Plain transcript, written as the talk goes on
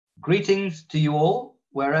Greetings to you all,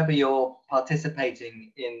 wherever you're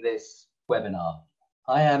participating in this webinar.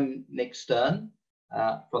 I am Nick Stern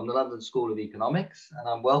from the London School of Economics, and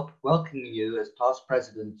I'm welcoming you as past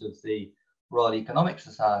president of the Royal Economic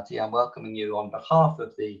Society. I'm welcoming you on behalf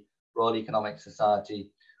of the Royal Economic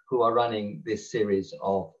Society, who are running this series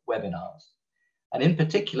of webinars. And in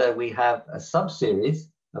particular, we have a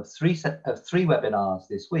sub-series of three webinars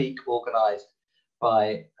this week, organized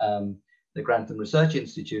by the Grantham Research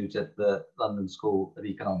Institute at the London School of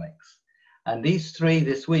Economics. And these three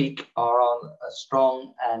this week are on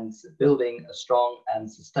building a strong and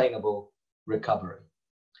sustainable recovery.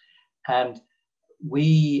 And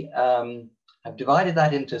we have divided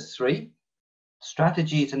that into three: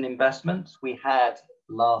 strategies and investments. We had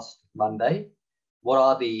last Monday. What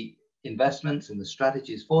are the investments and the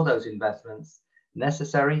strategies for those investments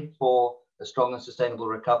necessary for a strong and sustainable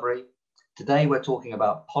recovery? Today, we're talking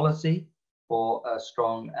about policy for a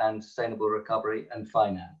strong and sustainable recovery, and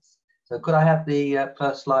finance. So could I have the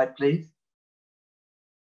first slide, please?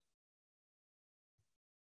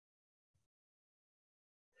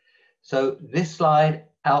 So this slide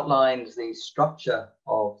outlines the structure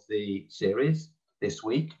of the series this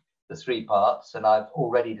week, the three parts, and I've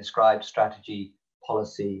already described strategy,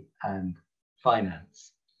 policy, and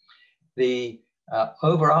finance. The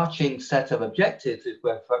overarching set of objectives, if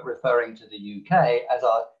we're referring to the UK, as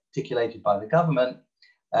articulated by the government: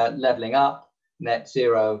 levelling up, net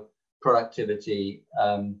zero, productivity,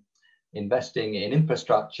 investing in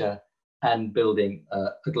infrastructure, and building a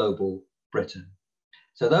global Britain.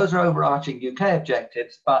 So those are overarching UK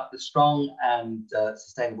objectives, but the strong and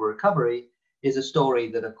sustainable recovery is a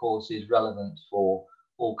story that, of course, is relevant for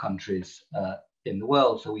all countries in the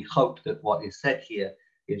world. So we hope that what is said here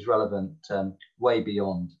is relevant way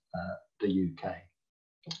beyond the UK.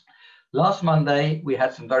 Last Monday, we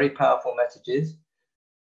had some very powerful messages.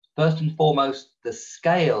 First and foremost, the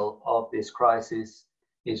scale of this crisis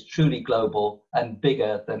is truly global and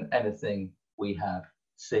bigger than anything we have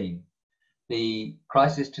seen. The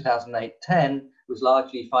crisis 2008-10 was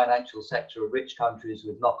largely financial sector of rich countries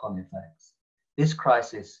with knock-on effects. This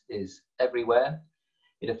crisis is everywhere.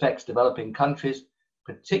 It affects developing countries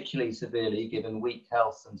particularly severely given weak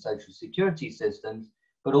health and social security systems,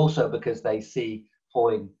 but also because they see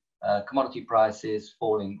falling commodity prices,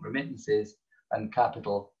 falling remittances, and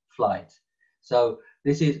capital flight. So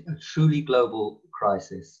this is a truly global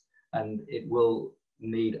crisis, and it will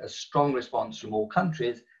need a strong response from all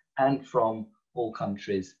countries and from all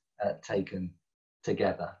countries taken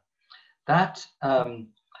together. That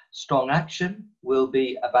strong action will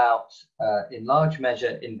be about, in large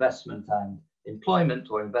measure, investment and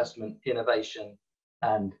employment, or investment, innovation,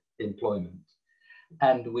 and employment.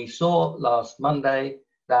 And we saw last Monday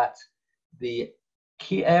that the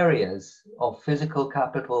key areas of physical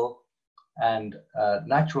capital and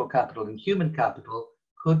natural capital and human capital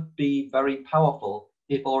could be very powerful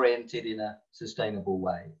if oriented in a sustainable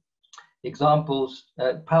way. Examples,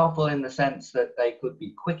 powerful in the sense that they could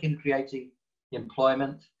be quick in creating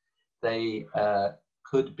employment. They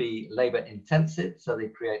could be labor intensive, so they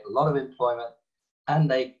create a lot of employment, and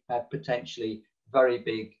they have potentially very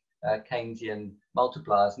big Keynesian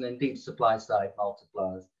multipliers, and indeed supply side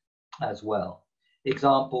multipliers as well.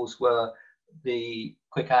 Examples were the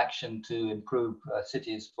quick action to improve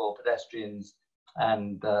cities for pedestrians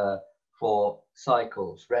and for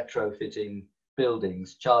cycles, retrofitting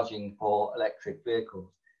buildings, charging for electric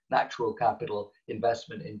vehicles, natural capital,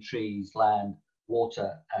 investment in trees, land,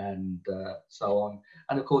 water, and so on.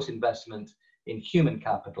 And of course, investment in human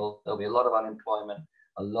capital. There'll be a lot of unemployment,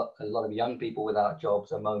 a lot of young people without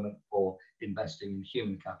jobs, a moment for investing in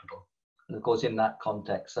human capital. And of course, in that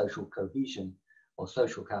context, social cohesion or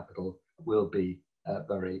social capital will be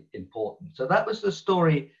very important. So that was the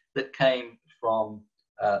story that came from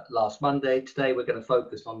last Monday. Today, we're going to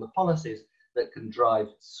focus on the policies that can drive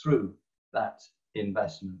through that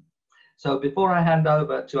investment. So before I hand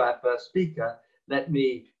over to our first speaker, let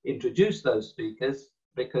me introduce those speakers,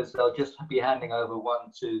 because they'll just be handing over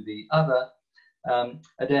one to the other.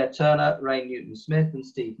 Adair Turner, Ray Newton-Smith, and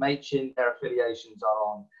Steve Machin. Their affiliations are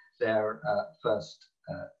on their first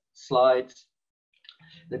slides.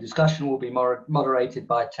 The discussion will be moderated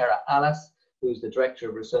by Tara Allas, who's the Director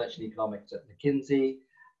of Research and Economics at McKinsey,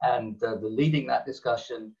 and leading that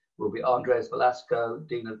discussion will be Andres Velasco,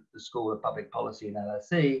 Dean of the School of Public Policy in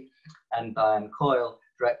LSE, and Diane Coyle,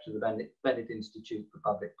 Director of the Bennett Institute for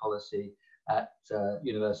Public Policy at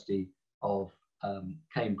University of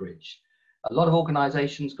Cambridge. A lot of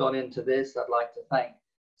organisations gone into this. I'd like to thank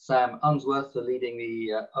Sam Unsworth for leading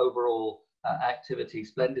the overall activity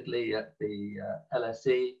splendidly at the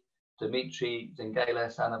LSE, Dimitri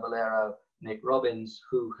Zingeles, Anna Valero, Nick Robbins,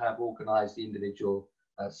 who have organized the individual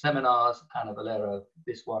seminars, Anna Valero,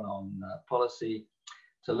 this one on policy,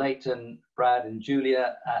 to Leighton, Brad and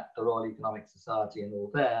Julia at the Royal Economic Society and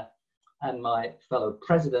all there, and my fellow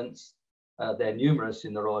presidents, they're numerous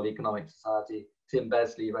in the Royal Economic Society, Tim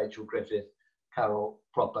Besley, Rachel Griffith, Carol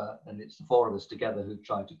Proper, and it's the four of us together who've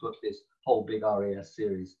tried to put this whole big RES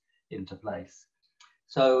series into place.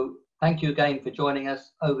 So thank you again for joining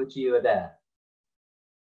us. Over to you, Adair.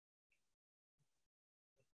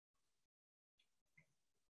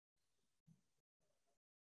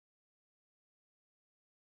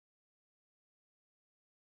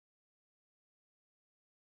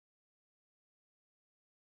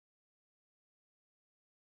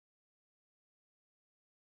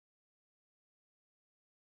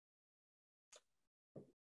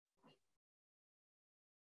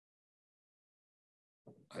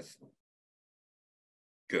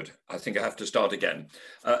 Good. I think I have to start again.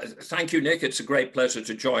 Thank you, Nick. It's a great pleasure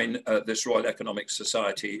to join this Royal Economic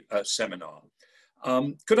Society seminar.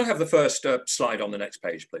 Could I have the first slide on the next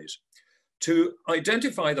page, please? To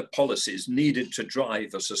identify the policies needed to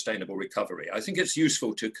drive a sustainable recovery, I think it's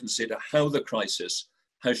useful to consider how the crisis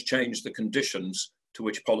has changed the conditions to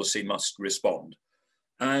which policy must respond.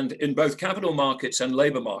 And in both capital markets and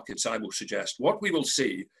labour markets, I will suggest what we will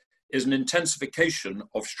see is an intensification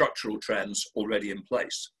of structural trends already in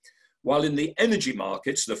place. While in the energy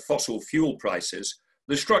markets, the fossil fuel prices,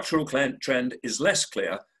 the structural trend is less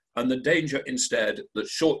clear, and the danger instead that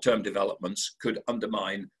short-term developments could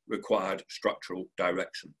undermine required structural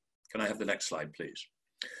direction. Can I have the next slide, please?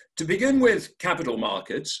 To begin with capital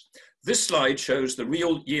markets, this slide shows the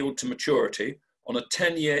real yield to maturity on a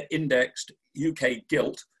 10-year indexed UK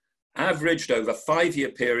gilt, averaged over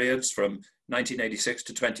 5-year periods from 1986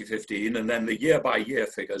 to 2015, and then the year-by-year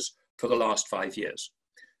figures for the last 5 years.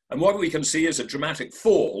 And what we can see is a dramatic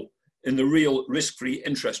fall in the real risk-free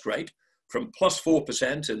interest rate from plus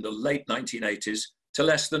 4% in the late 1980s to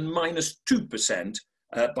less than minus 2%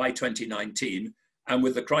 by 2019, and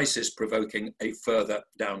with the crisis provoking a further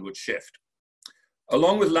downward shift.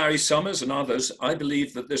 Along with Larry Summers and others, I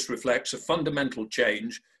believe that this reflects a fundamental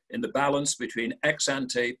change in the balance between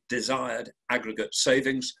ex-ante desired aggregate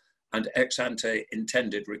savings and ex-ante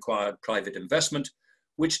intended required private investment,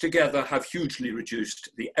 which together have hugely reduced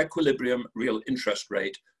the equilibrium real interest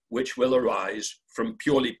rate which will arise from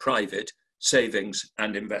purely private savings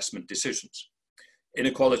and investment decisions.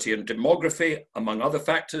 Inequality and demography, among other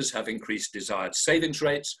factors, have increased desired savings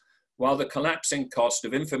rates, while the collapsing cost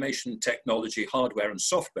of information technology, hardware and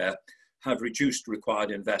software have reduced required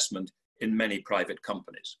investment in many private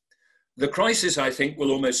companies. The crisis, I think,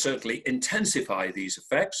 will almost certainly intensify these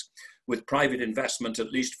effects, with private investment,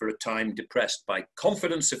 at least for a time, depressed by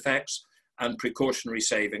confidence effects and precautionary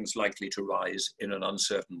savings likely to rise in an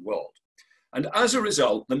uncertain world. And as a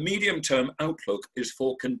result, the medium-term outlook is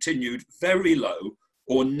for continued very low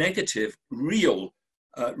or negative real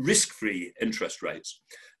risk-free interest rates.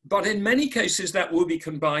 But in many cases, that will be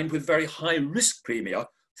combined with very high risk premia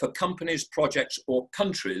for companies, projects, or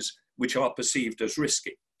countries which are perceived as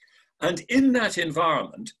risky. And in that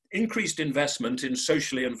environment, increased investment in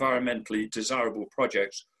socially and environmentally desirable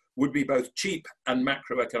projects would be both cheap and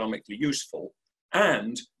macroeconomically useful,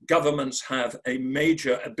 and governments have a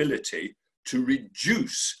major ability to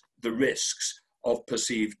reduce the risks of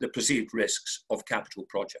the perceived risks of capital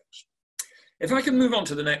projects. If I can move on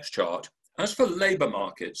to the next chart, as for labour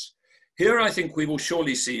markets, here I think we will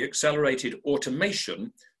surely see accelerated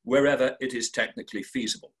automation wherever it is technically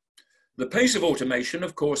feasible. The pace of automation,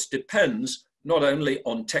 of course, depends not only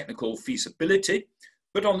on technical feasibility,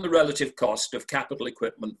 but on the relative cost of capital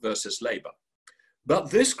equipment versus labour.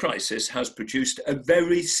 But this crisis has produced a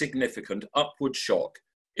very significant upward shock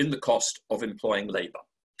in the cost of employing labour.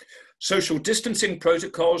 Social distancing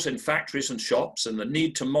protocols in factories and shops and the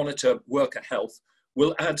need to monitor worker health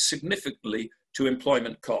will add significantly to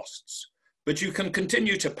employment costs. But you can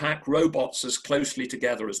continue to pack robots as closely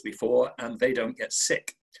together as before and they don't get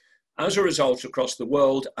sick. As a result, across the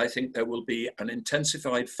world, I think there will be an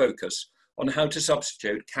intensified focus on how to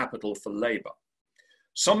substitute capital for labour.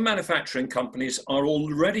 Some manufacturing companies are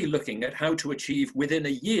already looking at how to achieve within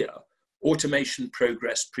a year automation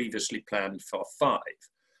progress previously planned for 5.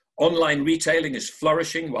 Online retailing is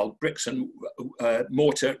flourishing while bricks and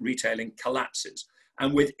mortar retailing collapses.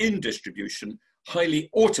 And within distribution, highly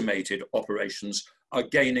automated operations are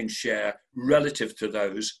gaining share relative to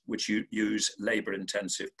those which use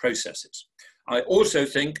labour-intensive processes. I also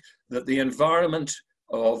think that the environment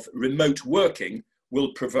of remote working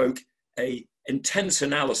will provoke an intense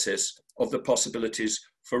analysis of the possibilities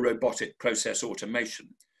for robotic process automation.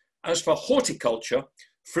 As for horticulture,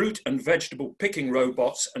 fruit and vegetable picking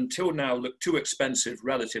robots until now look too expensive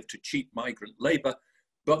relative to cheap migrant labour,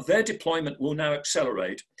 but their deployment will now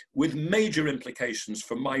accelerate with major implications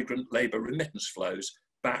for migrant labour remittance flows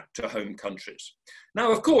back to home countries.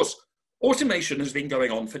 Now, of course, automation has been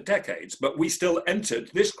going on for decades, but we still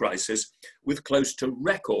entered this crisis with close to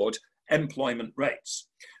record employment rates.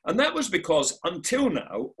 And that was because until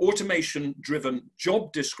now, automation-driven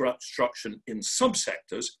job destruction in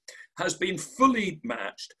subsectors has been fully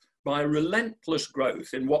matched by relentless growth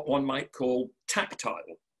in what one might call tactile,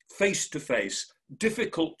 face-to-face,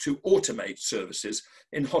 difficult to automate services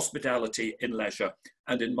in hospitality, in leisure,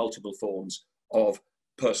 and in multiple forms of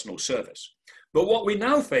personal service. But what we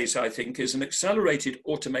now face, I think, is an accelerated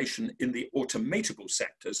automation in the automatable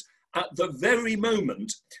sectors at the very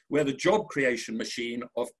moment where the job creation machine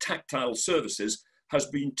of tactile services has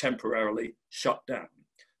been temporarily shut down.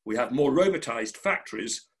 We have more robotized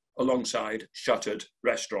factories alongside shuttered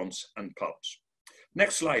restaurants and pubs.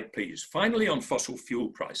 Next slide, please. Finally, on fossil fuel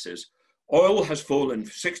prices, oil has fallen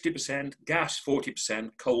 60%, gas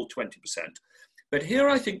 40%, coal 20%. But here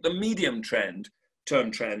I think the medium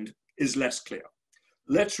term trend is less clear.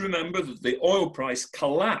 Let's remember that the oil price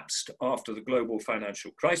collapsed after the global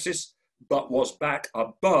financial crisis, but was back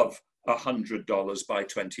above $100 by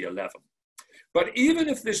 2011. But even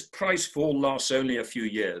if this price fall lasts only a few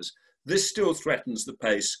years, this still threatens the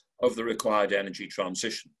pace of the required energy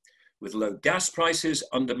transition, with low gas prices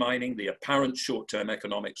undermining the apparent short-term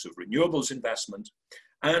economics of renewables investment,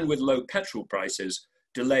 and with low petrol prices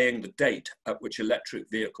delaying the date at which electric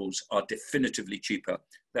vehicles are definitively cheaper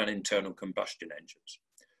than internal combustion engines.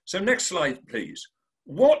 So next slide, please.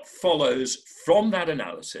 What follows from that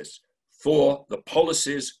analysis for the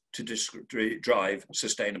policies to drive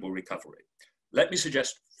sustainable recovery? Let me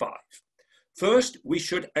suggest 5. First, we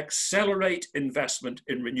should accelerate investment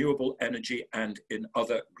in renewable energy and in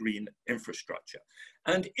other green infrastructure.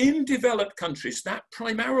 And in developed countries, that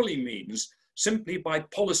primarily means simply by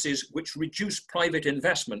policies which reduce private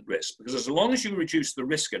investment risk, because as long as you reduce the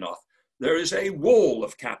risk enough, there is a wall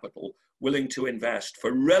of capital willing to invest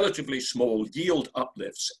for relatively small yield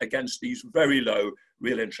uplifts against these very low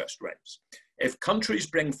real interest rates. If countries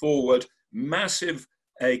bring forward massive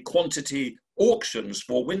quantity auctions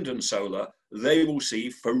for wind and solar, they will see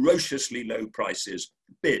ferociously low prices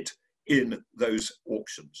bid in those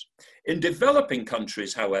auctions. In developing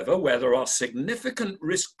countries, however, where there are significant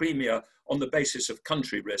risk premia on the basis of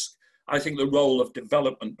country risk, I think the role of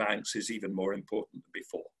development banks is even more important than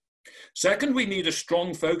before. Second, we need a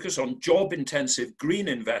strong focus on job-intensive green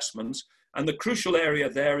investments, and the crucial area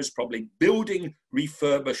there is probably building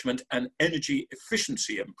refurbishment and energy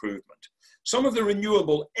efficiency improvement. Some of the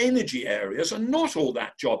renewable energy areas are not all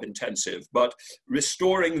that job intensive, but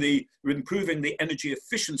improving the energy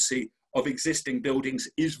efficiency of existing buildings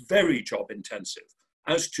is very job intensive,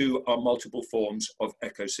 as too are multiple forms of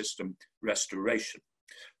ecosystem restoration.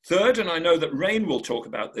 Third, and I know that Rain will talk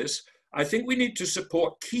about this, I think we need to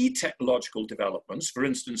support key technological developments, for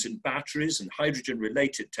instance, in batteries and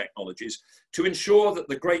hydrogen-related technologies, to ensure that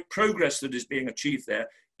the great progress that is being achieved there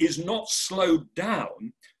is not slowed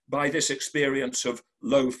down by this experience of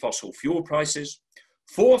low fossil fuel prices.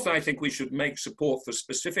 Fourth, I think we should make support for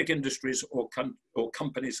specific industries or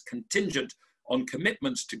companies contingent on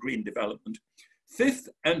commitments to green development. Fifth,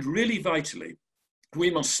 and really vitally,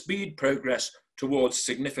 we must speed progress towards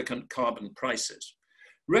significant carbon prices,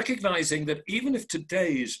 recognizing that even if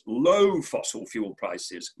today's low fossil fuel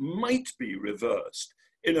prices might be reversed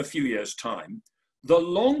in a few years' time, the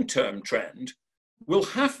long-term trend will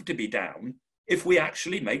have to be down if we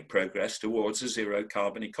actually make progress towards a zero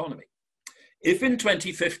carbon economy. If in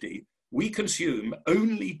 2050 we consume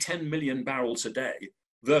only 10 million barrels a day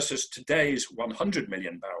versus today's 100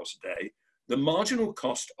 million barrels a day, the marginal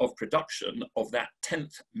cost of production of that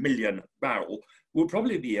 10th million barrel will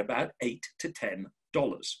probably be about $8 to $10.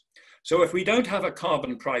 So if we don't have a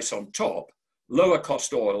carbon price on top, lower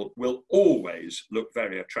cost oil will always look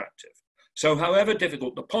very attractive. So however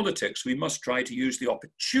difficult the politics, we must try to use the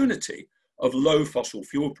opportunity of low fossil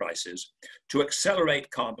fuel prices to accelerate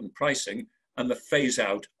carbon pricing and the phase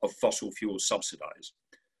out of fossil fuel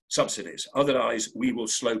subsidies. Otherwise, we will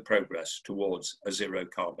slow progress towards a zero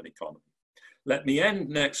carbon economy. Let me end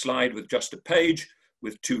next slide with just a page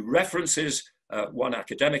with 2 references, one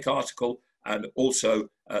academic article and also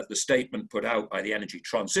the statement put out by the Energy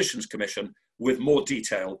Transitions Commission with more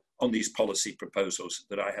detail on these policy proposals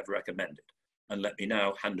that I have recommended. And let me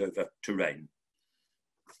now hand over to Rain.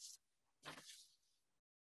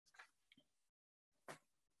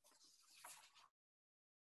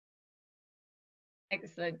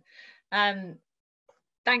 Excellent.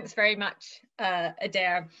 Thanks very much,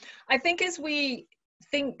 Adair. I think as we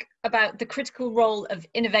think about the critical role of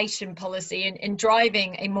innovation policy in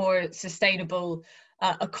driving a more sustainable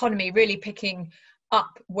economy, really picking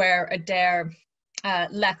up where Adair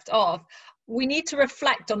left off, we need to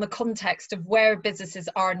reflect on the context of where businesses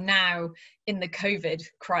are now in the COVID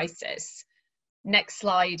crisis. Next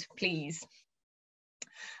slide, please.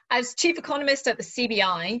 As chief economist at the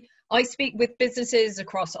CBI, I speak with businesses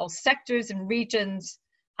across all sectors and regions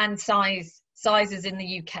and sizes in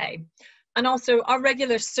the UK. And also our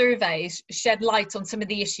regular surveys shed light on some of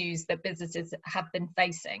the issues that businesses have been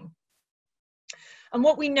facing. And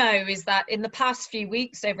what we know is that in the past few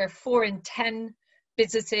weeks, over 4 in 10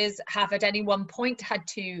 businesses have at any one point had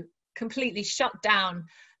to completely shut down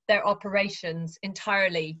their operations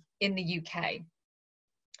entirely in the UK.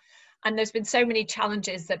 And there's been so many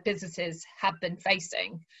challenges that businesses have been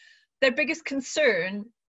facing. Their biggest concern,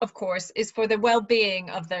 of course, is for the well-being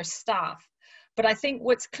of their staff. But I think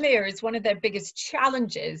what's clear is one of their biggest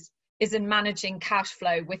challenges is in managing cash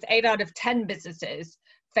flow, with 8 out of 10 businesses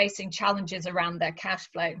facing challenges around their cash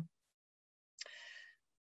flow.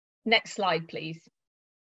 Next slide, please.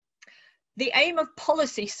 The aim of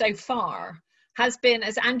policy so far has been,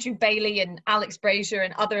 as Andrew Bailey and Alex Brazier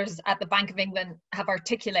and others at the Bank of England have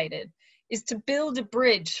articulated, is to build a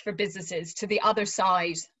bridge for businesses to the other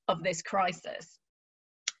side of this crisis.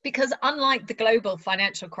 Because unlike the global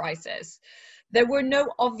financial crisis, there were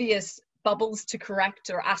no obvious bubbles to correct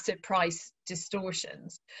or asset price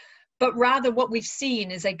distortions, but rather what we've seen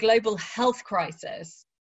is a global health crisis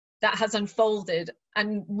that has unfolded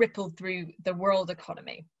and rippled through the world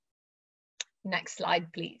economy. Next slide,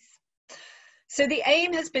 please. So the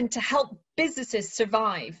aim has been to help businesses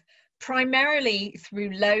survive, primarily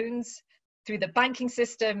through loans, through the banking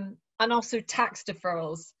system, and also tax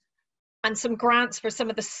deferrals, and some grants for some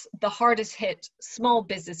of the hardest hit small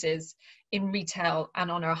businesses in retail and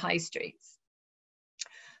on our high streets.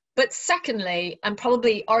 But secondly, and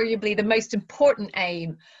probably arguably the most important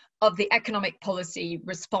aim of the economic policy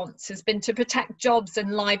response has been to protect jobs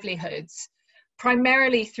and livelihoods,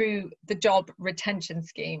 primarily through the job retention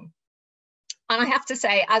scheme. And I have to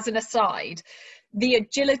say, as an aside, the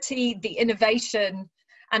agility, the innovation,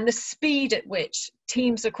 and the speed at which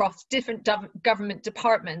teams across different government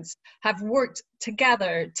departments have worked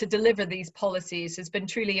together to deliver these policies has been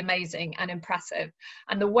truly amazing and impressive.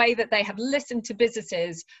 And the way that they have listened to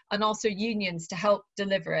businesses and also unions to help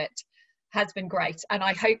deliver it has been great. And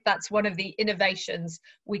I hope that's one of the innovations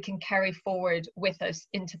we can carry forward with us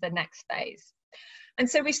into the next phase. And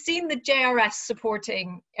so we've seen the JRS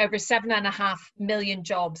supporting over 7.5 million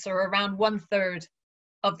jobs, or around 1/3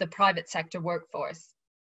 of the private sector workforce.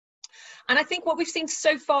 And I think what we've seen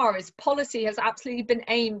so far is policy has absolutely been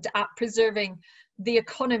aimed at preserving the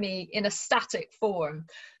economy in a static form.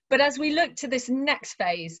 But as we look to this next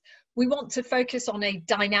phase, we want to focus on a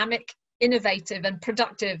dynamic, innovative and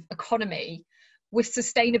productive economy with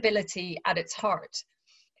sustainability at its heart.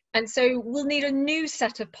 And so we'll need a new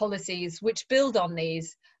set of policies which build on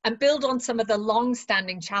these and build on some of the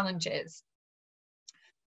long-standing challenges.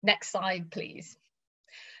 Next slide, please.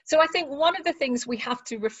 So I think one of the things we have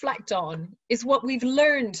to reflect on is what we've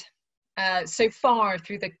learned so far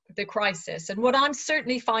through the crisis. And what I'm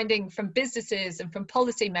certainly finding from businesses and from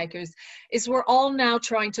policymakers is we're all now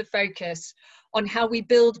trying to focus on how we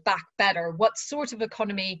build back better. What sort of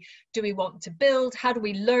economy do we want to build? How do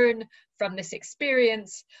we learn from this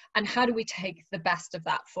experience? And how do we take the best of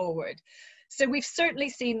that forward? So we've certainly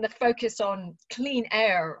seen the focus on clean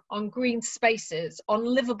air, on green spaces, on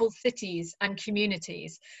livable cities and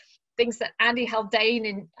communities, things that Andy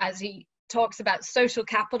Haldane, as he talks about social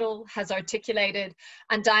capital, has articulated,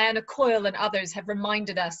 and Diana Coyle and others have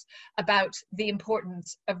reminded us about the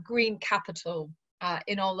importance of green capital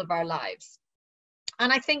in all of our lives.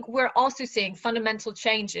 And I think we're also seeing fundamental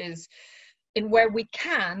changes in where we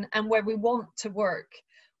can and where we want to work,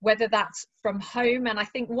 whether that's from home. And I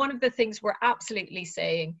think one of the things we're absolutely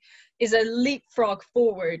seeing is a leapfrog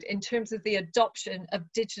forward in terms of the adoption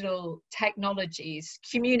of digital technologies,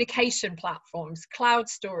 communication platforms, cloud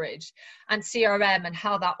storage, and CRM, and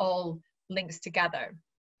how that all links together.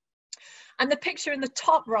 And the picture in the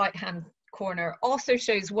top right-hand corner also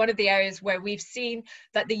shows one of the areas where we've seen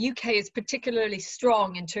that the UK is particularly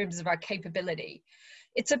strong in terms of our capability.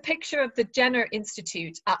 It's a picture of the Jenner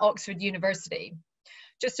Institute at Oxford University,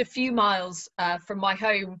 just a few miles from my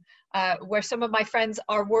home, where some of my friends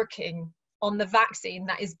are working on the vaccine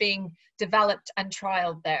that is being developed and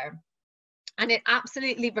trialed there. And it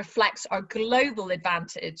absolutely reflects our global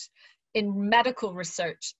advantage in medical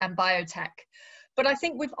research and biotech. But I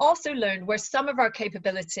think we've also learned where some of our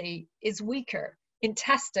capability is weaker. in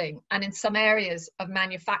testing, and in some areas of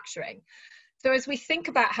manufacturing. So as we think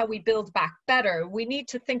about how we build back better, we need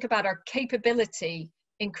to think about our capability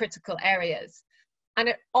in critical areas. And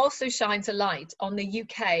it also shines a light on the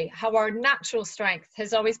UK, how our natural strength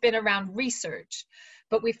has always been around research,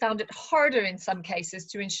 but we found it harder in some cases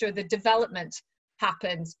to ensure the development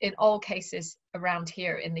happens in all cases around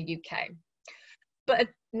here in the UK. But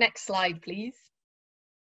next slide, please.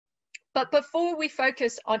 But before we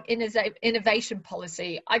focus on innovation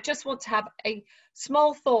policy, I just want to have a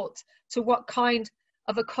small thought to what kind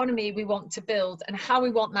of economy we want to build and how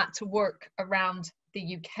we want that to work around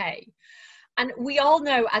the UK. And we all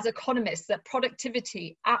know as economists that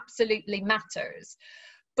productivity absolutely matters.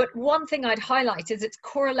 But one thing I'd highlight is its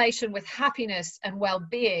correlation with happiness and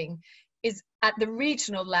well-being is at the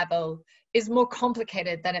regional level is more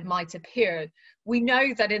complicated than it might appear. We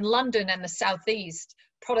know that in London and the Southeast,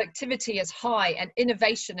 productivity is high and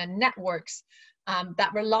innovation and networks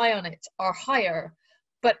that rely on it are higher,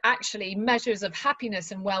 but actually measures of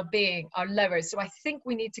happiness and well-being are lower. So I think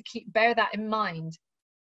we need to bear that in mind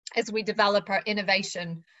as we develop our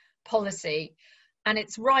innovation policy. And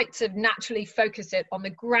it's right to naturally focus it on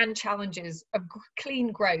the grand challenges of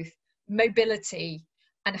clean growth, mobility,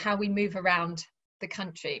 and how we move around the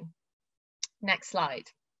country. Next slide.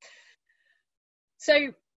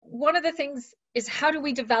 So one of the things is, how do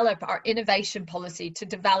we develop our innovation policy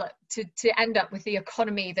to end up with the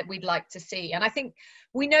economy that we'd like to see? And I think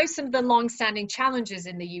we know some of the long-standing challenges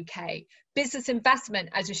in the UK. Business investment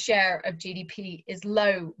as a share of GDP is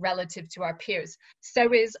low relative to our peers.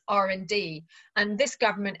 So is R&D. And this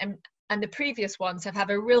government and the previous ones have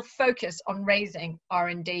a real focus on raising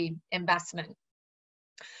R&D investment.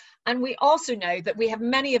 And we also know that we have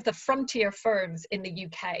many of the frontier firms in the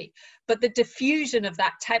UK, but the diffusion of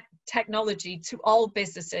that technology to all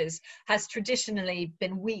businesses has traditionally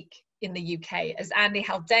been weak in the UK, as Andy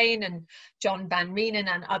Haldane and John Van Reenen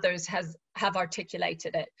and others have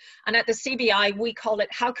articulated it. And at the CBI, we call it,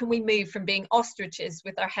 how can we move from being ostriches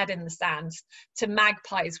with our head in the sands to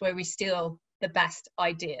magpies where we steal the best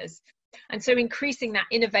ideas? And so increasing that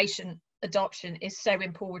innovation adoption is so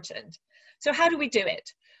important. So how do we do it?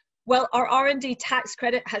 Well, our R&D tax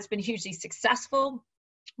credit has been hugely successful.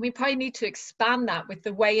 We probably need to expand that with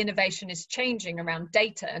the way innovation is changing around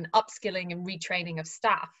data and upskilling and retraining of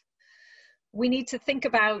staff. We need to think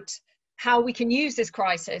about how we can use this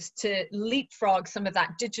crisis to leapfrog some of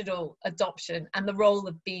that digital adoption and the role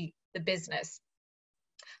of the business.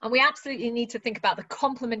 And we absolutely need to think about the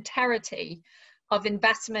complementarity of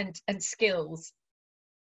investment and skills.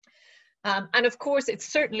 And of course, it's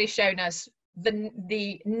certainly shown us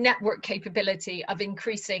the network capability of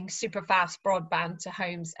increasing super fast broadband to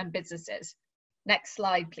homes and businesses. Next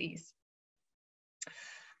slide, please.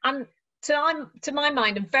 And to my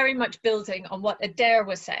mind, I'm very much building on what Adair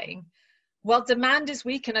was saying. While demand is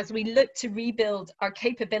weak and as we look to rebuild our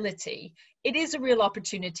capability, it is a real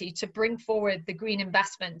opportunity to bring forward the green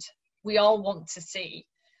investment we all want to see.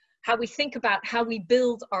 How we think about how we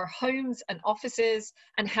build our homes and offices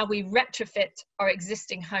and how we retrofit our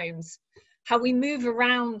existing homes. How we move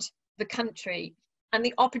around the country and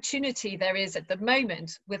the opportunity there is at the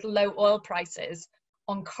moment with low oil prices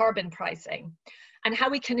on carbon pricing, and how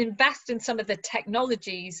we can invest in some of the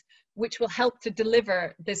technologies which will help to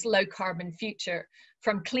deliver this low carbon future,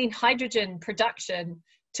 from clean hydrogen production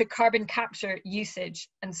to carbon capture, usage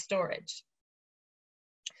and storage.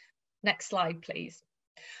 Next slide, please.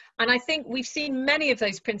 And I think we've seen many of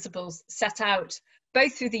those principles set out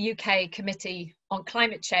both through the UK Committee on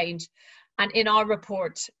Climate Change and in our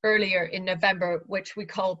report earlier in November, which we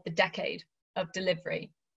called the Decade of Delivery.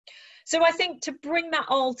 So I think to bring that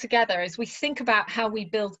all together, as we think about how we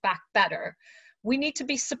build back better, we need to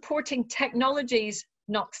be supporting technologies,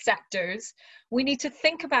 not sectors. We need to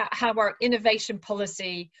think about how our innovation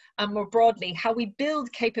policy, and more broadly, how we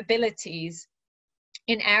build capabilities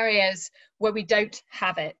in areas where we don't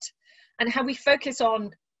have it, and how we focus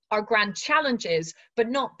on our grand challenges, but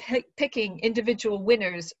not picking individual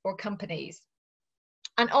winners or companies.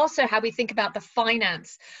 And also how we think about the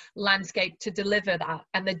finance landscape to deliver that,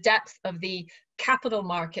 and the depth of the capital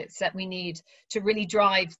markets that we need to really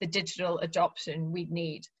drive the digital adoption we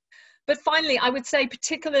need. But finally, I would say,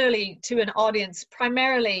 particularly to an audience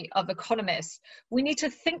primarily of economists, we need to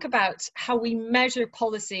think about how we measure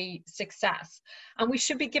policy success. And we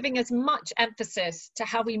should be giving as much emphasis to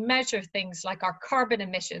how we measure things like our carbon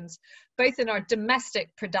emissions, both in our domestic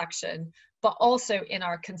production, but also in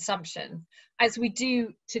our consumption, as we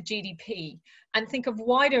do to GDP, and think of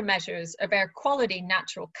wider measures of air quality,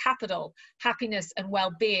 natural capital, happiness and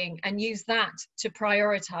well-being, and use that to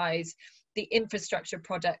prioritize the infrastructure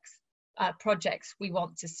projects projects we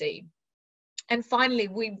want to see. And finally,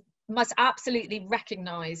 we must absolutely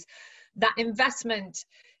recognise that investment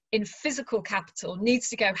in physical capital needs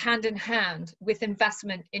to go hand in hand with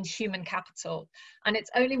investment in human capital. And it's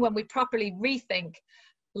only when we properly rethink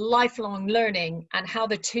lifelong learning and how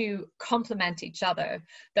the two complement each other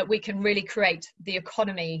that we can really create the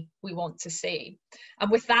economy we want to see. And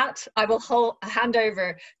with that, I will hand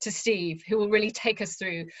over to Steve, who will really take us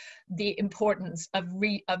through the importance of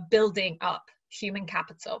building up human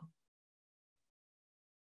capital.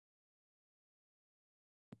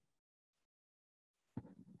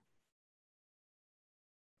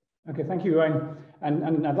 Okay, thank you, Ryan.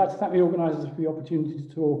 And I'd like to thank the organisers for the opportunity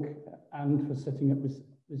to talk and for setting up this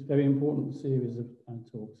very important series of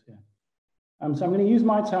talks here. So I'm going to use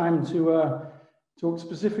my time to talk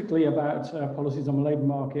specifically about policies on the labour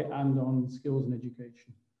market and on skills and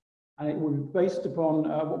education. And it will be based upon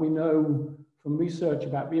what we know from research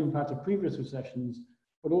about the impact of previous recessions,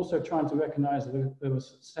 but also trying to recognise that there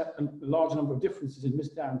was a large number of differences in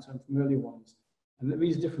this downturn from earlier ones, and that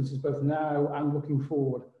these differences, both now and looking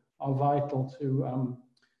forward, are vital to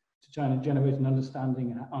trying to generate an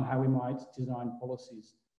understanding on how we might design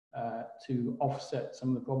policies to offset some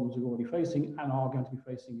of the problems we're already facing and are going to be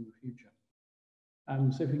facing in the future.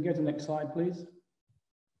 So if we can go to the next slide, please.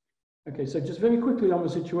 Okay, so just very quickly on the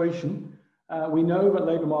situation, we know that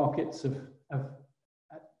labour markets have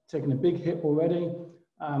taken a big hit already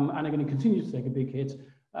and are going to continue to take a big hit,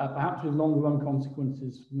 perhaps with longer run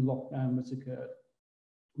consequences from the lockdown that's occurred.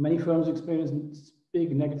 Many firms experienced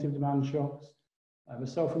big negative demand shocks. The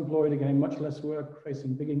self-employed are getting much less work,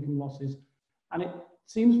 facing big income losses. And it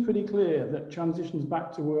seems pretty clear that transitions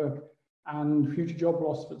back to work and future job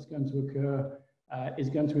loss that's going to occur is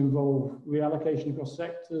going to involve reallocation across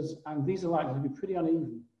sectors. And these are likely to be pretty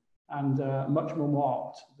uneven and much more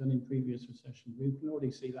marked than in previous recessions. We can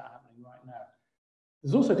already see that happening right now.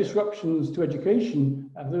 There's also disruptions to education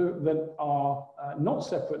that are not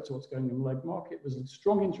separate to what's going on in the labour market. There's a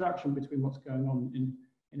strong interaction between what's going on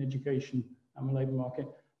in education and the labour market.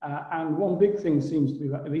 And one big thing seems to be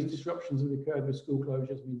that these disruptions have occurred with school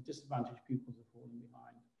closures, mean disadvantaged pupils are falling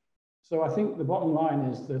behind. So I think the bottom line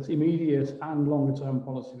is that immediate and longer term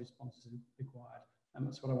policy responses are required. And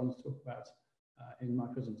that's what I want to talk about in my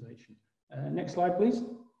presentation. Next slide, please.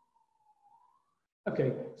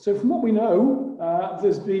 Okay, so from what we know,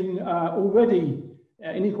 there's been already,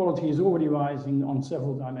 inequality is already rising on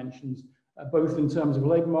several dimensions, both in terms of the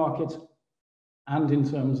labour market and in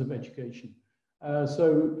terms of education.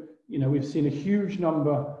 So, you know, we've seen a huge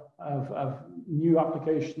number of new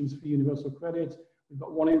applications for universal credit. We've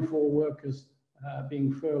got 1 in 4 workers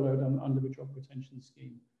being furloughed under the job retention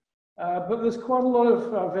scheme. But there's quite a lot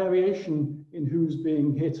of variation in who's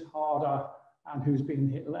being hit harder and who's being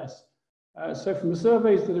hit less. So from the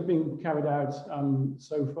surveys that have been carried out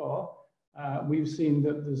so far, we've seen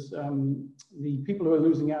that there's the people who are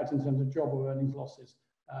losing out in terms of job or earnings losses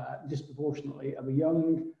disproportionately are the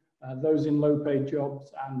young, those in low-paid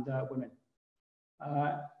jobs, and women.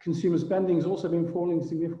 Consumer spending has also been falling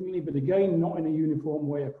significantly, but again, not in a uniform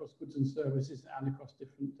way across goods and services and across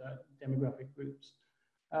different demographic groups.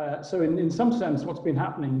 So in some sense, what's been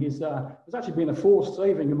happening is there's actually been a forced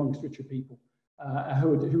saving amongst richer people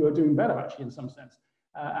who are doing better, actually, in some sense.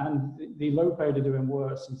 And the low-paid are doing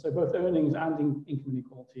worse. And so both earnings and income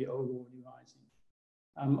inequality are already rising.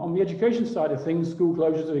 On the education side of things, school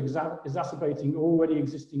closures are exacerbating already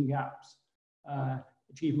existing gaps,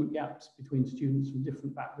 achievement gaps between students from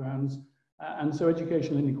different backgrounds. And so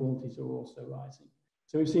educational inequalities are also rising.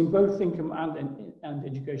 So we've seen both income and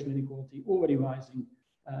educational inequality already rising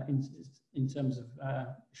in terms of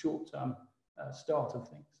short-term start of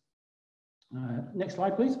things. Next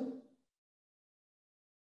slide, please.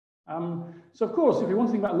 So of course, if you want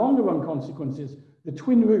to think about longer run consequences, the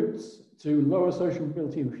twin routes to lower social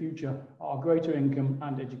mobility in the future are greater income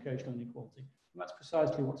and educational inequality. And that's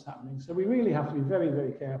precisely what's happening. So we really have to be very,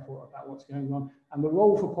 very careful about what's going on. And the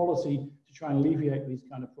role for policy to try and alleviate these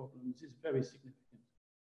kind of problems is very significant.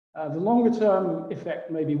 The longer term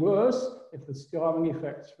effect may be worse if the scarring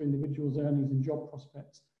effects for individuals' earnings and job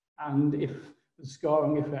prospects, and if the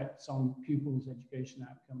scarring effects on pupils' education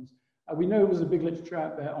outcomes. We know there's a big literature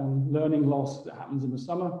out there on learning loss that happens in the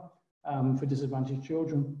summer for disadvantaged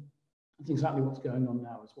children. That's exactly what's going on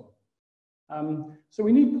now as well. So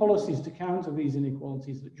we need policies to counter these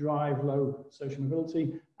inequalities that drive low social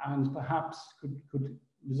mobility and perhaps could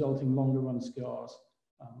result in longer run scars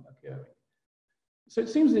occurring. So it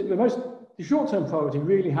seems that the short-term priority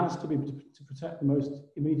really has to be to protect the most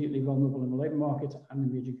immediately vulnerable in the labour market and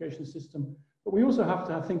in the education system. But we also have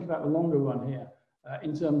to think about the longer run here.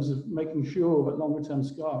 in terms of making sure that longer term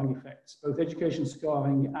scarring effects, both education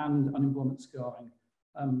scarring and unemployment scarring,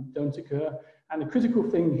 don't occur. And the critical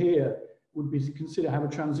thing here would be to consider how a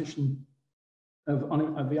transition of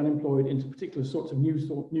the unemployed into particular sorts of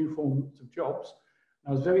new forms of jobs.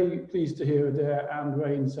 I was very pleased to hear Adair and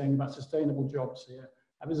Rain saying about sustainable jobs here.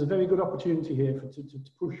 And there's a very good opportunity here to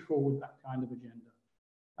push forward that kind of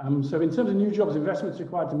agenda. So in terms of new jobs, investments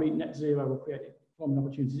required to meet net zero will create employment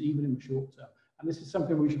opportunities even in the short term. And this is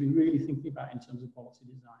something we should be really thinking about in terms of policy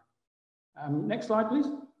design. Next slide, please.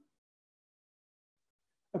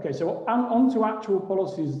 Okay, so on to actual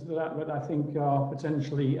policies that I think are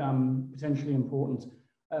potentially important.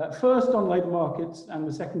 First on labour markets, and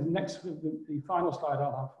the final slide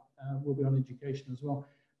I'll have will be on education as well.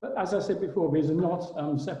 But as I said before, these are not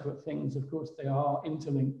separate things. Of course, they are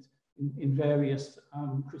interlinked in various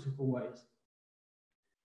critical ways.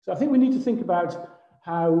 So I think we need to think about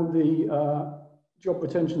how the job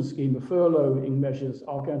retention scheme, the furloughing measures,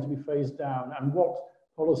 are going to be phased down, and what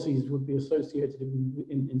policies would be associated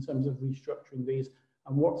in terms of restructuring these,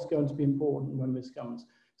 and what's going to be important when this comes.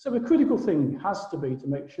 So the critical thing has to be to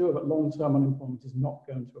make sure that long-term unemployment is not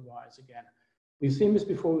going to arise again. We've seen this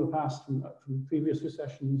before in the past from previous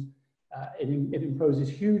recessions. It imposes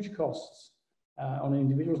huge costs on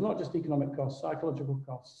individuals, not just economic costs, psychological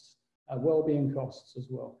costs, well-being costs as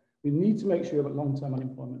well. We need to make sure that long-term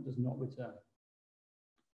unemployment does not return.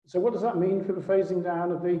 So what does that mean for the phasing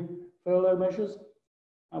down of the furlough measures?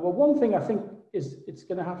 Well, one thing I think is it's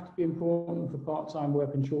going to have to be important for part-time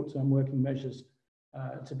work and short-term working measures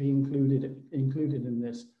to be included in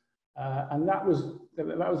this, and that was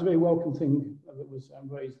a very welcome thing that was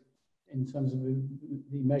raised in terms of the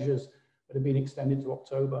measures that have been extended to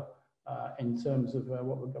October in terms of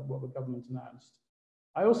what the government announced.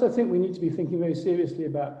 I also think we need to be thinking very seriously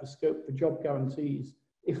about the scope for job guarantees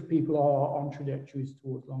if people are on trajectories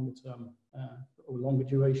towards longer term or longer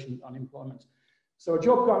duration unemployment. So a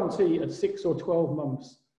job guarantee at 6 or 12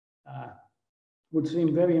 months would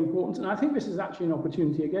seem very important. And I think this is actually an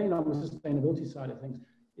opportunity, again, on the sustainability side of things.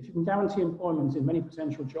 If you can guarantee employment in many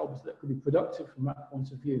potential jobs that could be productive from that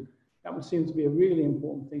point of view, that would seem to be a really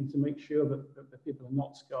important thing to make sure that people are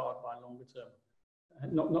not scarred by longer term,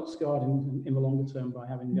 not scarred in the longer term by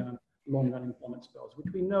having long unemployment spells,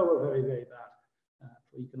 which we know are very, very bad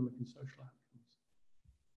for economic and social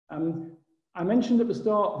outcomes. I mentioned at the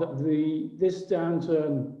start that this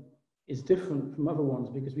downturn is different from other ones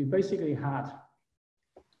because we basically had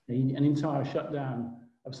an entire shutdown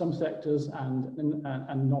of some sectors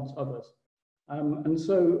and not others. And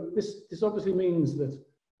so this obviously means that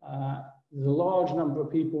there's a large number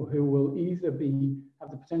of people who will either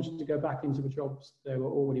have the potential to go back into the jobs they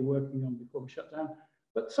were already working on before the shutdown,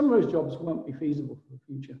 but some of those jobs won't be feasible for the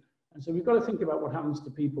future. And so we've got to think about what happens to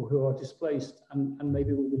people who are displaced and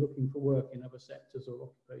maybe will be looking for work in other sectors or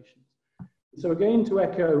occupations. So again, to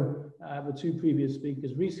echo the two previous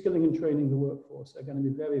speakers, reskilling and training the workforce are going to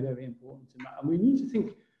be very, very important in that. And we need to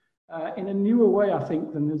think in a newer way, I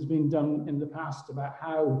think, than has been done in the past about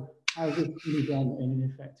how this can be done in an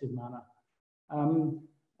effective manner.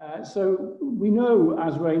 So we know,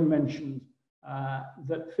 as Rain mentioned,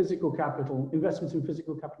 that physical capital, investments in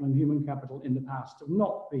physical capital and human capital in the past have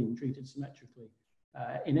not been treated symmetrically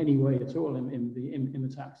in any way at all in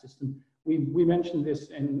the tax system. We mentioned this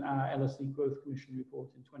in our LSE Growth Commission report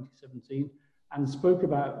in 2017 and spoke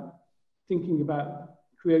about thinking about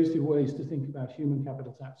creative ways to think about human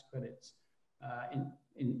capital tax credits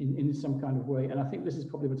in some kind of way. And I think this is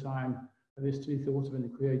probably the time for this to be thought of in a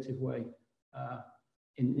creative way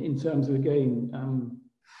in terms of, again,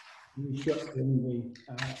 restructuring the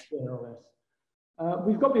CRLS.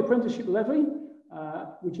 We've got the apprenticeship levy,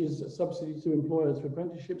 which is a subsidy to employers for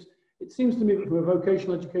apprenticeships. It seems to me that from a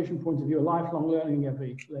vocational education point of view, a lifelong learning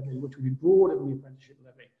levy, which would be broader than the apprenticeship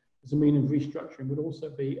levy, as a mean of restructuring, would also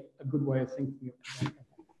be a good way of thinking of it,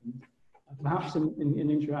 perhaps in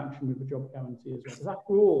interaction with the job guarantee as well. Because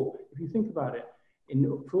after all, if you think about it,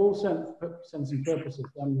 for all sense and purposes,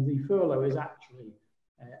 the furlough is actually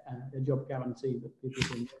a job guarantee that people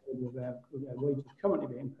can get with their wages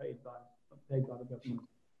currently being paid by the government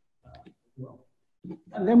as well.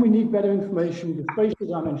 And then we need better information. The spatial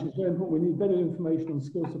dimension is very important. We need better information on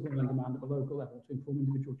skill supply and demand at the local level to inform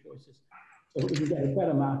individual choices, so that we can get a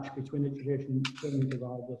better match between education training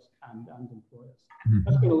providers and employers.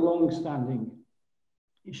 That's been a long-standing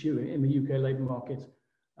issue in the UK labour market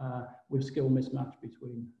with skill mismatch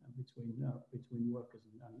between workers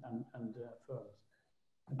and firms.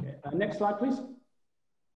 Okay, next slide, please.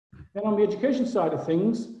 Then on the education side of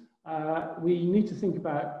things, we need to think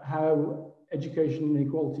about how education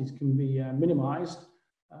inequalities can be minimised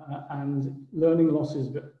and learning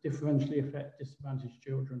losses that differentially affect disadvantaged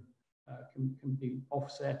children can be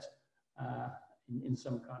offset in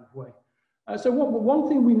some kind of way. So one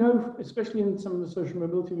thing we know, especially in some of the social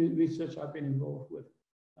mobility research I've been involved with,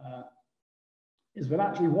 is that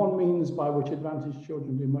actually one means by which advantaged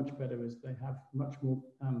children do much better is they have much more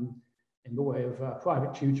in the way of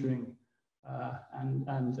private tutoring,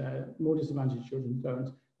 and more disadvantaged children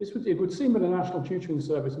don't. It would seem that a national tutoring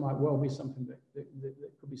service might well be something that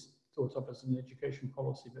could be thought of as an education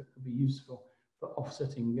policy that could be useful for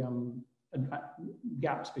offsetting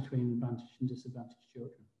gaps between advantaged and disadvantaged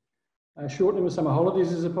children. Shortening the summer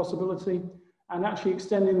holidays is a possibility, and actually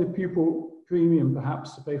extending the pupil premium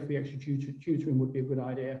perhaps to pay for the extra tutoring would be a good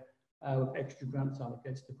idea, with extra grants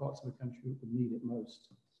allocated to parts of the country that would need it most.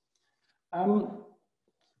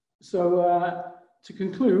 To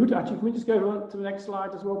conclude, actually, can we just go to the next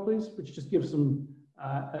slide as well, please, which just gives some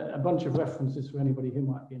a bunch of references for anybody who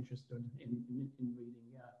might be interested in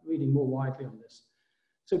reading more widely on this.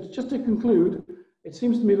 So just to conclude, it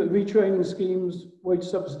seems to me that retraining schemes, wage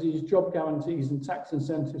subsidies, job guarantees, and tax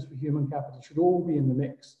incentives for human capital should all be in the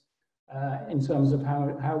mix in terms of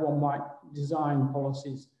how one might design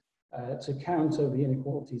policies to counter the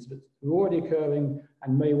inequalities that are already occurring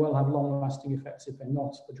and may well have long-lasting effects if they're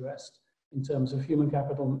not addressed in terms of human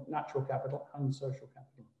capital, natural capital, and social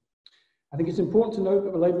capital. I think it's important to note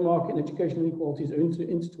that the labour market and education inequalities are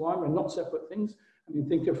intertwined and not separate things. I mean,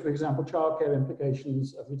 think of, for example, childcare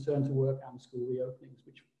implications of return to work and school reopenings,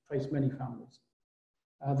 which face many families.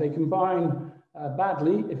 They combine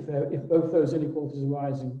badly if both those inequalities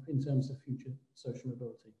arise in terms of future social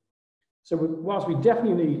mobility. So whilst we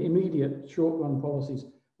definitely need immediate short-run policies,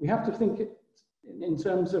 we have to think in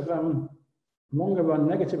terms of longer-run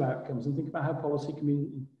negative outcomes and think about how policy can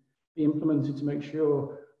be implemented to make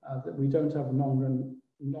sure that we don't have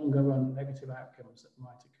longer-run negative outcomes that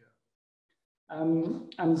might occur.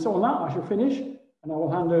 And so on that, I shall finish, and I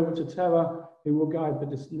will hand over to Tara, who will guide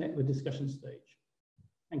the discussion stage.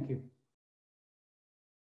 Thank you.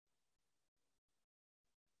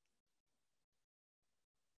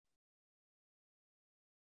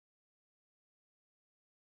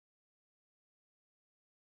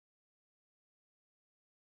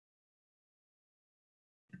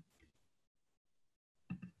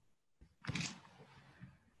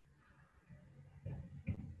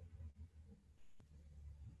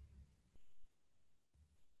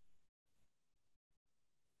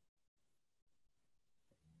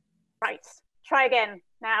 Right, try again.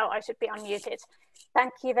 Now I should be unmuted.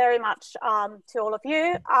 Thank you very much to all of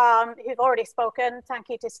you who've already spoken. Thank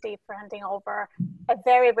you to Steve for handing over a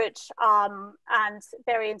very rich and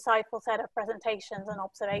very insightful set of presentations and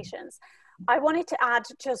observations. I wanted to add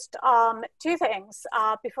just two things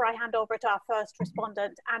before I hand over to our first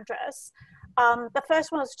respondent, Andres. The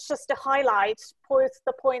first one is just to highlight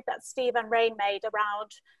the point that Steve and Rain made around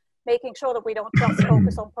making sure that we don't just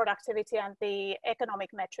focus on productivity and the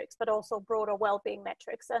economic metrics, but also broader well-being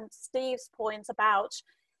metrics. And Steve's points about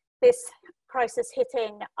this crisis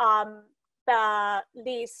hitting the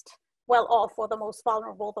least well-off or the most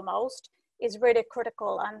vulnerable the most is really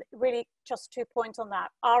critical. And really just 2 points on that.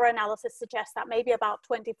 Our analysis suggests that maybe about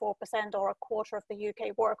 24% or a quarter of the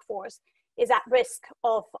UK workforce is at risk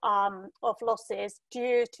of losses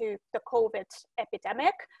due to the COVID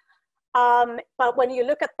epidemic. But when you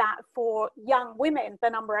look at that for young women, the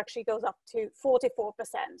number actually goes up to 44%.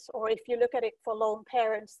 Or if you look at it for lone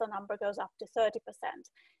parents, the number goes up to 30%.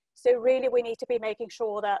 So really we need to be making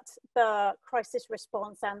sure that the crisis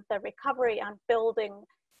response and the recovery and building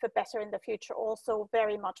for better in the future also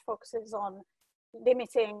very much focuses on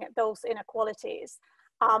limiting those inequalities.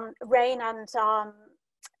 Rain and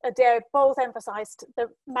Adair both emphasized the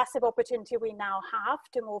massive opportunity we now have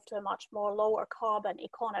to move to a much more lower carbon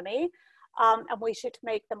economy, and we should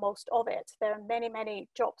make the most of it. There are many, many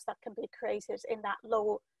jobs that can be created in that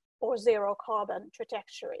low or zero carbon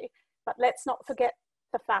trajectory. But let's not forget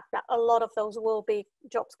the fact that a lot of those will be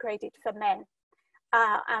jobs created for men.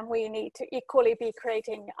 And we need to equally be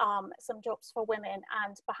creating some jobs for women.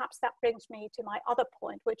 And perhaps that brings me to my other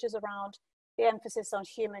point, which is around the emphasis on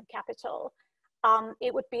human capital.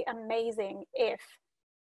 It would be amazing if,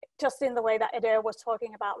 just in the way that Adair was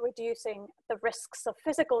talking about reducing the risks of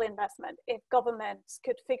physical investment, if governments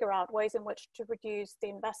could figure out ways in which to reduce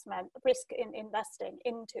the risk in investing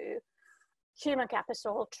into human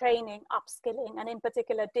capital, training, upskilling, and in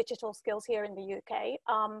particular digital skills here in the UK.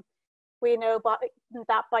 We know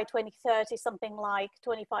that by 2030, something like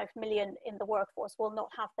 25 million in the workforce will not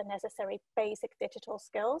have the necessary basic digital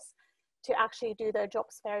skills to actually do their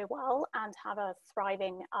jobs very well and have a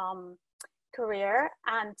thriving career.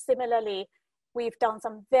 And similarly, we've done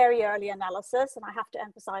some very early analysis, and I have to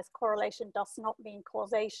emphasize correlation does not mean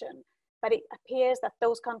causation, but it appears that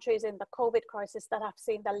those countries in the COVID crisis that have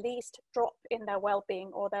seen the least drop in their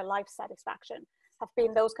well-being or their life satisfaction have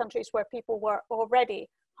been those countries where people were already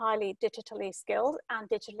highly digitally skilled and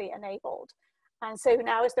digitally enabled. And so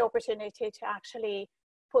now is the opportunity to actually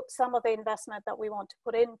put some of the investment that we want to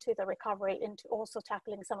put into the recovery into also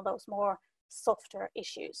tackling some of those more softer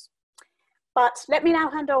issues. But let me now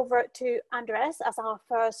hand over to Andres as our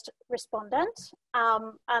first respondent,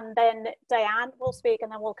 and then Diane will speak,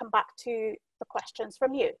 and then we'll come back to the questions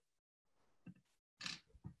from you.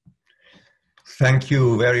 Thank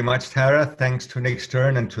you very much, Tara. Thanks to Nick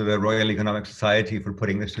Stern and to the Royal Economic Society for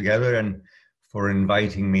putting this together and for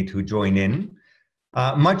inviting me to join in.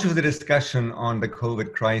 Much of the discussion on the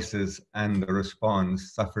COVID crisis and the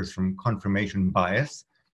response suffers from confirmation bias.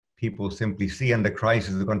 People simply see in the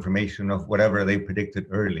crisis the confirmation of whatever they predicted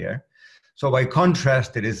earlier. So by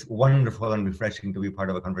contrast, it is wonderful and refreshing to be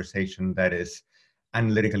part of a conversation that is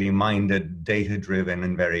analytically minded, data-driven,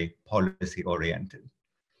 and very policy-oriented.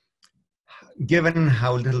 Given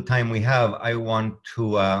how little time we have, I want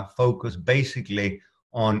to focus basically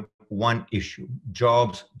on one issue: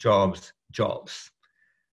 jobs, jobs, jobs.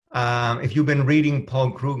 If you've been reading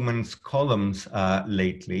Paul Krugman's columns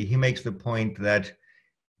lately, he makes the point that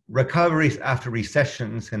recoveries after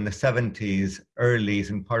recessions in the 70s, earlys,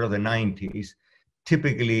 and part of the 90s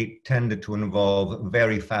typically tended to involve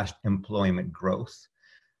very fast employment growth.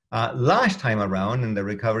 Last time around, in the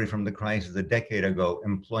recovery from the crisis a decade ago,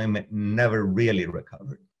 employment never really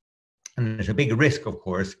recovered. And there's a big risk, of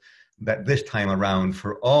course, that this time around,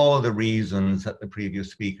 for all the reasons that the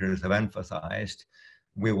previous speakers have emphasized,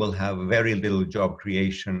 we will have very little job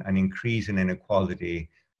creation, an increase in inequality,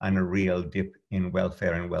 and a real dip in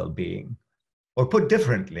welfare and well-being. Or put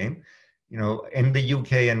differently, you know, in the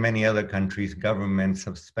UK and many other countries, governments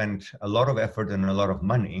have spent a lot of effort and a lot of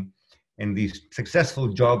money in these successful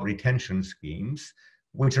job retention schemes,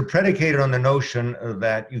 which are predicated on the notion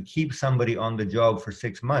that you keep somebody on the job for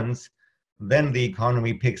 6 months, then the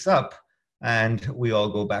economy picks up and we all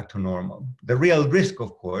go back to normal. The real risk,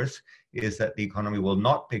 of course, is that the economy will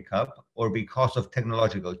not pick up, or because of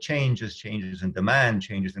technological changes, changes in demand,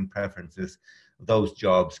 changes in preferences, those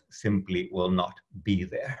jobs simply will not be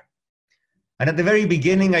there. And at the very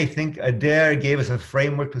beginning, I think Adair gave us a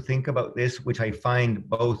framework to think about this, which I find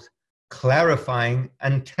both clarifying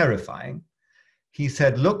and terrifying. He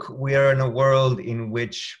said, look, we are in a world in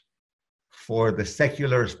which, for the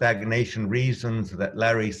secular stagnation reasons that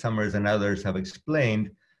Larry Summers and others have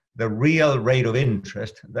explained, the real rate of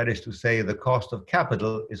interest, that is to say, the cost of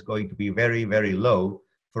capital, is going to be very, very low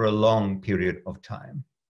for a long period of time.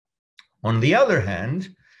 On the other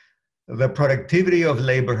hand, the productivity of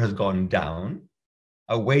labor has gone down.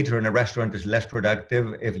 A waiter in a restaurant is less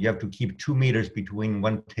productive if you have to keep 2 meters between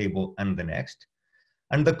one table and the next.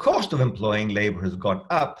 And the cost of employing labor has gone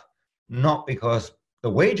up, not because the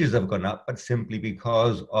wages have gone up, but simply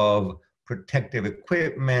because of protective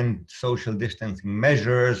equipment, social distancing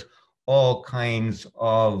measures, all kinds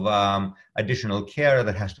of additional care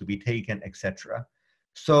that has to be taken, etc.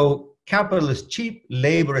 So capital is cheap,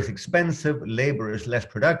 labor is expensive, labor is less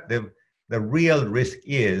productive. The real risk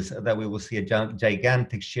is that we will see a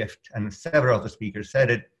gigantic shift, and several of the speakers said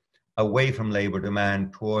it, away from labor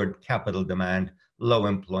demand toward capital demand, low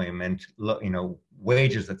employment,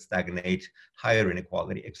 wages that stagnate, higher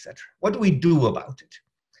inequality, etc. What do we do about it?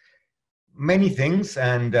 Many things,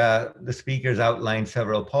 and the speakers outlined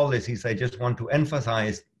several policies. I just want to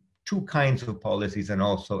emphasize 2 kinds of policies and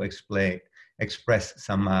also express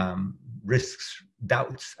some risks,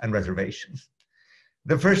 doubts, and reservations.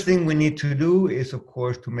 The first thing we need to do is, of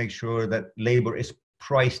course, to make sure that labor is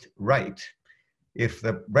priced right. If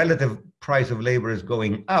the relative price of labor is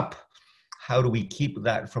going up, how do we keep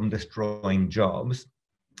that from destroying jobs?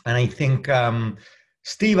 And I think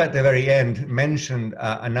Steve at the very end mentioned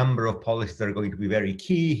a number of policies that are going to be very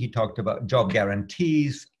key. He talked about job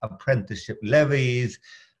guarantees, apprenticeship levies,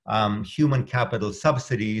 human capital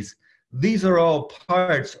subsidies. These are all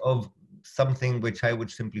parts of something which I would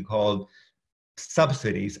simply call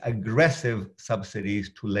subsidies, aggressive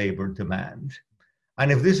subsidies to labor demand.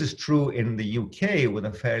 And if this is true in the UK with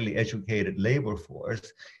a fairly educated labor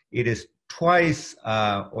force, it is twice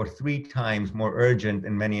or 3 times more urgent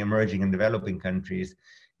in many emerging and developing countries,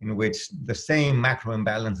 in which the same macro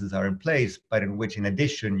imbalances are in place, but in which in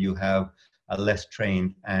addition you have a less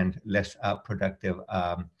trained and less productive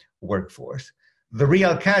workforce. The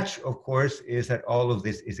real catch, of course, is that all of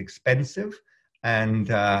this is expensive, and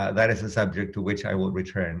that is a subject to which I will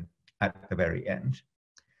return at the very end.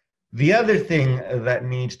 The other thing that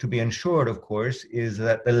needs to be ensured, of course, is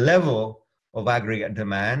that the level of aggregate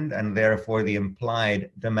demand, and therefore the implied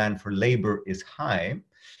demand for labor, is high.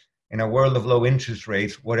 In a world of low interest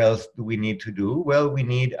rates, what else do we need to do? Well, we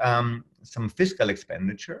need some fiscal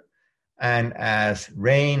expenditure. And as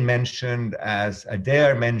Rain mentioned, as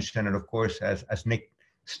Adair mentioned, and of course, as Nick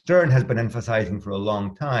Stern has been emphasizing for a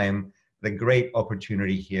long time, the great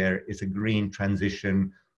opportunity here is a green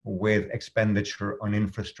transition with expenditure on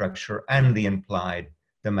infrastructure and the implied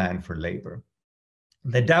demand for labor.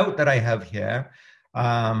 The doubt that I have here,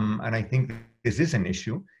 and I think this is an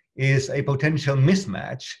issue, is a potential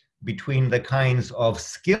mismatch between the kinds of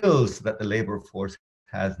skills that the labor force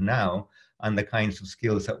has now and the kinds of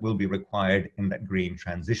skills that will be required in that green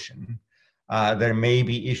transition. There may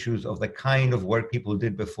be issues of the kind of work people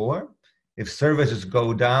did before. If services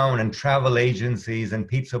go down and travel agencies and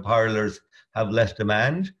pizza parlors have less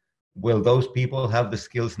demand, will those people have the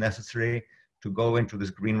skills necessary to go into this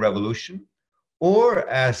green revolution? Or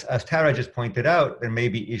as Tara just pointed out, there may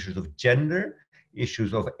be issues of gender,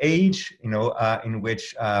 issues of age, in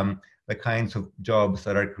which the kinds of jobs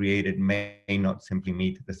that are created may not simply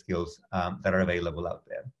meet the skills that are available out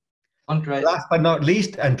there. Andre. Last but not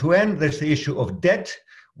least, and to end, there's the issue of debt,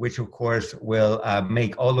 which of course will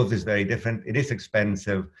make all of this very different. It is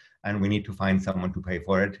expensive, and we need to find someone to pay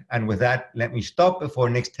for it. And with that, let me stop before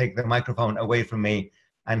Nick takes the microphone away from me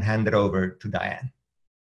and hand it over to Diane.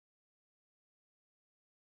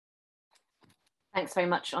 Thanks very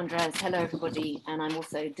much, Andreas. Hello, everybody. And I'm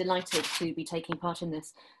also delighted to be taking part in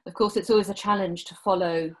this. Of course, it's always a challenge to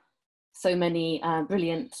follow so many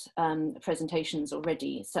brilliant presentations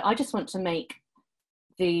already. So I just want to make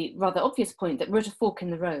the rather obvious point that we're at a fork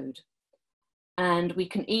in the road. And we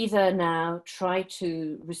can either now try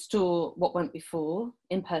to restore what went before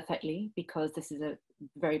imperfectly, because this is a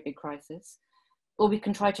very big crisis, or we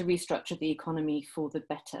can try to restructure the economy for the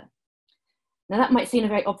better. Now that might seem a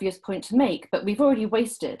very obvious point to make, but we've already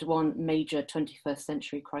wasted one major 21st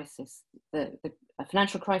century crisis. The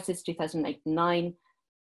financial crisis, 2008-09,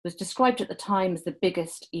 was described at the time as the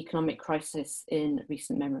biggest economic crisis in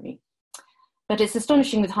recent memory. But it's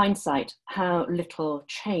astonishing with hindsight how little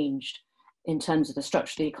changed in terms of the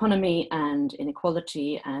structure of the economy and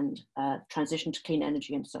inequality and transition to clean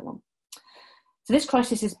energy and so on. So this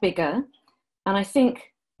crisis is bigger, and I think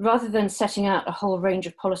rather than setting out a whole range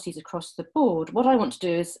of policies across the board, what I want to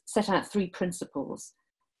do is set out 3 principles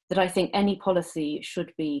that I think any policy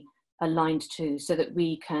should be aligned to, so that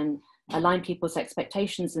we can align people's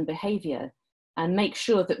expectations and behaviour and make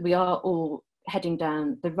sure that we are all heading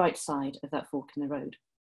down the right side of that fork in the road.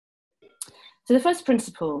 So the first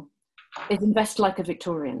principle is invest like a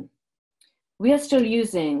Victorian. We are still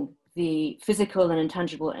using the physical and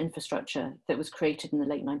intangible infrastructure that was created in the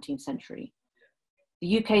late 19th century.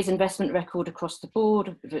 The UK's investment record across the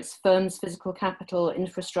board, with its firms' physical capital,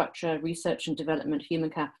 infrastructure, research and development, human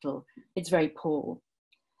capital, it's very poor.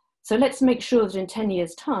 So let's make sure that in 10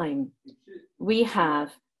 years' time, we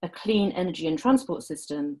have a clean energy and transport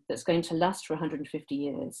system that's going to last for 150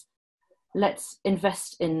 years. Let's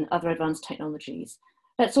invest in other advanced technologies.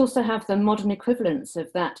 Let's also have the modern equivalents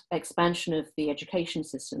of that expansion of the education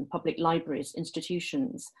system, public libraries,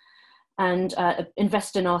 institutions, and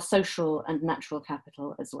invest in our social and natural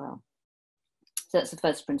capital as well. So that's the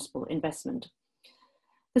first principle, investment.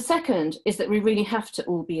 The second is that we really have to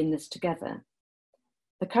all be in this together.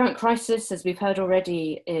 The current crisis, as we've heard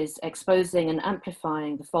already, is exposing and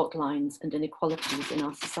amplifying the fault lines and inequalities in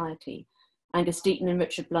our society. Angus Deaton and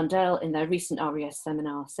Richard Blundell in their recent RES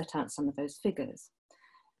seminar set out some of those figures.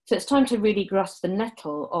 So it's time to really grasp the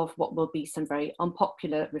nettle of what will be some very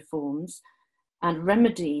unpopular reforms and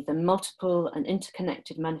remedy the multiple and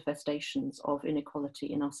interconnected manifestations of inequality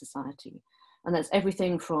in our society. And that's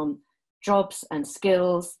everything from jobs and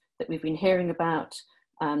skills that we've been hearing about,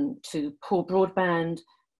 to poor broadband,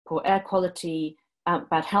 poor air quality,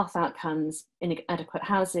 bad health outcomes, inadequate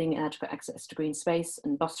housing, inadequate access to green space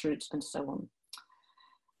and bus routes and so on.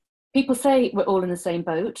 People say we're all in the same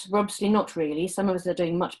boat. We're obviously not really. Some of us are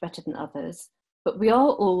doing much better than others, but we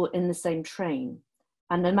are all in the same train.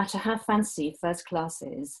 And no matter how fancy first class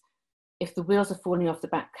is, if the wheels are falling off the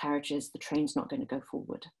back carriages, the train's not going to go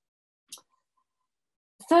forward.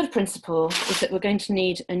 The third principle is that we're going to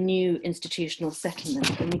need a new institutional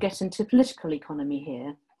settlement. When we get into political economy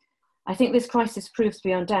here, I think this crisis proves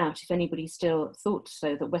beyond doubt, if anybody still thought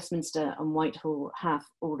so, that Westminster and Whitehall have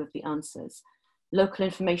all of the answers. Local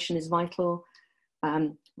information is vital.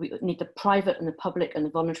 We need the private and the public and the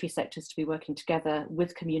voluntary sectors to be working together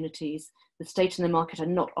with communities. The state and the market are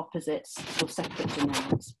not opposites or separate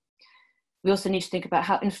domains. We also need to think about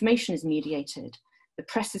how information is mediated. the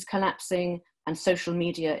press is collapsing, and social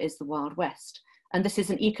media is the Wild West. And this is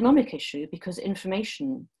an economic issue because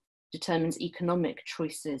information determines economic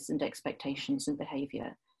choices and expectations and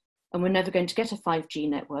behavior. And we're never going to get a 5G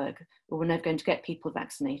network, or we're never going to get people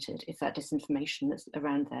vaccinated if that disinformation that's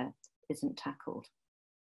around there isn't tackled.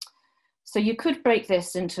 So you could break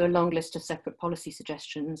this into a long list of separate policy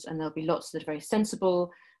suggestions, and there'll be lots that are very sensible,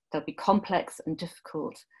 they'll be complex and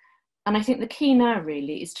difficult. And I think the key now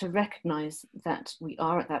really is to recognize that we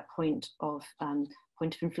are at that point of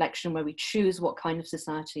inflection where we choose what kind of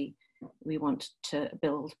society we want to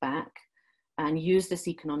build back, and use this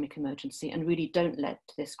economic emergency and really don't let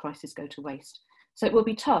this crisis go to waste. So it will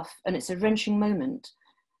be tough and it's a wrenching moment,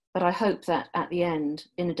 but I hope that at the end,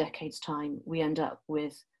 in a decade's time, we end up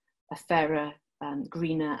with a fairer,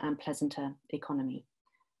 greener and pleasanter economy.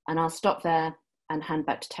 And I'll stop there and hand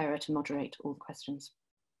back to Tara to moderate all the questions.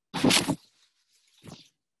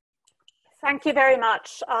 Thank you very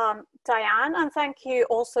much, Diane, and thank you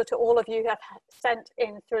also to all of you who have sent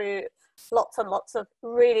in through lots and lots of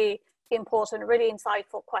really important, really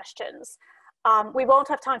insightful questions. We won't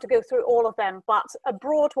have time to go through all of them, but a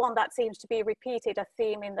broad one that seems to be repeated, a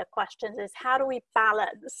theme in the questions, is how do we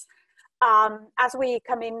balance, as we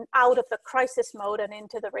come in out of the crisis mode and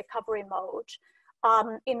into the recovery mode,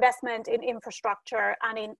 investment in infrastructure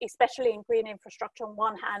and especially in green infrastructure on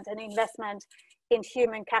one hand, and investment in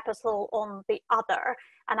human capital on the other.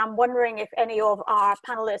 And I'm wondering if any of our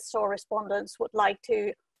panelists or respondents would like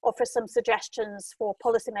to offer some suggestions for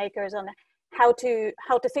policymakers on how to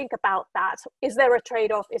think about that. Is there a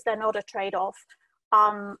trade-off? Is there not a trade-off?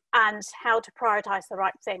 And how to prioritize the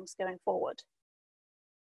right things going forward.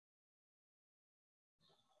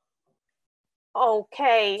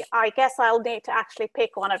 Okay, I guess I'll need to actually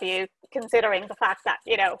pick one of you, considering the fact that,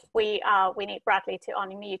 you know, we need Bradley to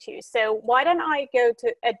unmute you. So why don't I go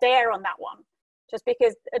to Adair on that one? Just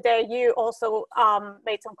because, Adair, you also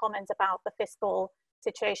made some comments about the fiscal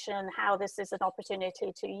situation, how this is an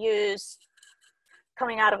opportunity to use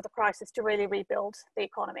coming out of the crisis to really rebuild the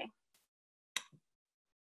economy.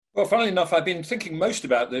 Well, funnily enough, I've been thinking most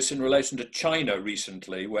about this in relation to China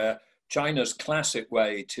recently, where China's classic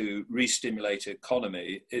way to re-stimulate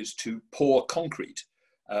economy is to pour concrete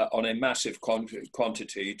on a massive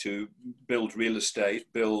quantity to build real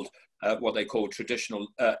estate, build what they call traditional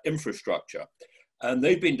infrastructure. And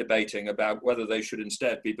they've been debating about whether they should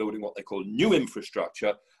instead be building what they call new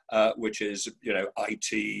infrastructure, which is, you know,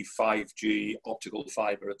 IT, 5G, optical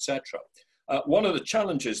fiber, etc. One of the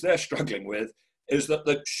challenges they're struggling with is that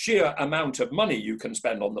the sheer amount of money you can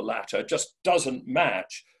spend on the latter just doesn't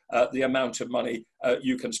match the amount of money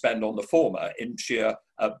you can spend on the former in sheer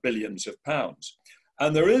billions of pounds.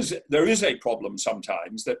 And there is a problem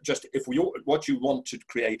sometimes that just what you want to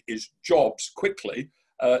create is jobs quickly.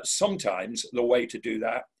 Sometimes the way to do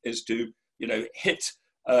that is to, you know, hit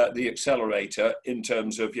the accelerator in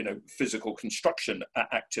terms of, you know, physical construction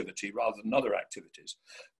activity rather than other activities.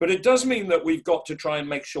 But it does mean that we've got to try and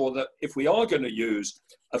make sure that if we are going to use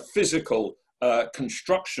a physical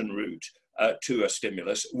construction route to a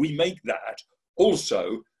stimulus, we make that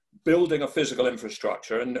also building a physical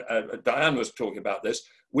infrastructure. And Diane was talking about this,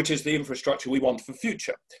 which is the infrastructure we want for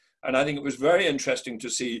future. And I think it was very interesting to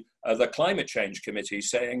see the Climate Change Committee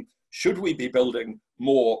saying, should we be building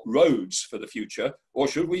more roads for the future, or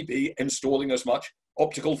should we be installing as much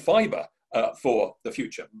optical fiber for the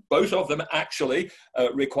future? Both of them actually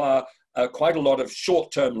require quite a lot of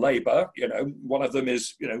short-term labor. You know, one of them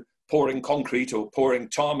is, you know, pouring concrete or pouring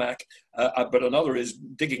tarmac, but another is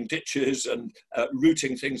digging ditches and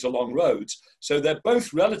routing things along roads. So they're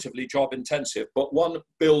both relatively job intensive, but one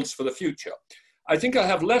builds for the future. I think I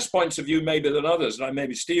have less points of view maybe than others, and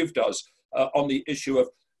maybe Steve does, on the issue of,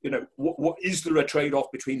 you know, what is there a trade-off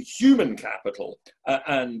between human capital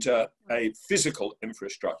and a physical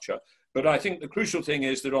infrastructure? But I think the crucial thing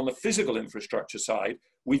is that on the physical infrastructure side,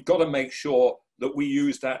 we've got to make sure that we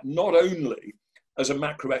use that not only as a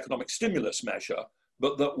macroeconomic stimulus measure,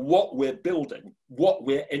 but that what we're building, what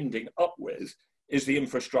we're ending up with, is the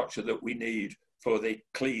infrastructure that we need for the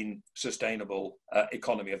clean, sustainable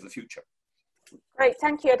economy of the future. Great,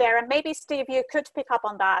 thank you, Adair. And maybe, Steve, you could pick up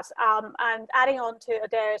on that. And adding on to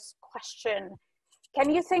Adair's question, can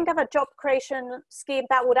you think of a job creation scheme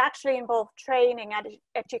that would actually involve training and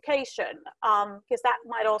education? Because that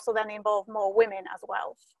might also then involve more women as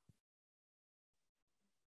well.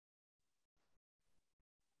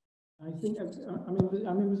 I think, I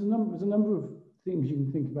mean, there's a number of things you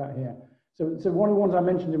can think about here. So one of the ones I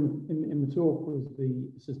mentioned in the talk was the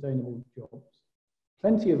sustainable jobs.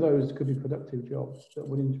 Plenty of those could be productive jobs that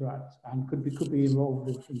would interact and could be involved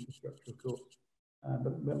with infrastructure, of course.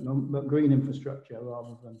 but green infrastructure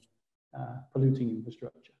rather than polluting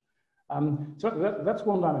infrastructure. So that's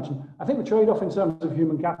one dimension. I think the trade-off in terms of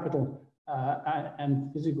human capital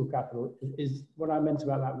and physical capital is what I meant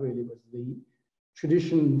about that really was the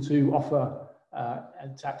tradition to offer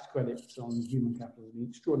tax credits on human capital is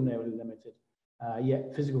extraordinarily limited.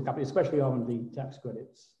 Yet physical capital, especially R&D tax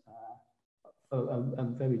credits, are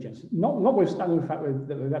very generous. Notwithstanding the fact that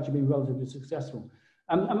they've actually been relatively successful.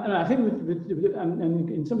 And I think and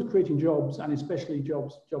in terms of creating jobs, and especially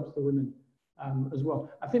jobs for women as well,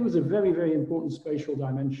 I think there's a very, very important spatial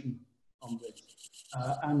dimension on this.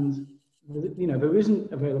 And you know, there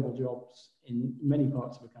isn't available jobs in many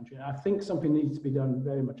parts of the country. And I think something needs to be done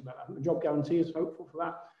very much about that. I think the job guarantee is hopeful for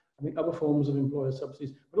that. I think other forms of employer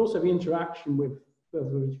subsidies, but also the interaction with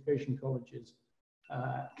further education colleges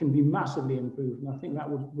can be massively improved. And I think that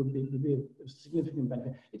would be a significant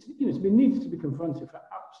benefit. It's, you know, it needs to be confronted for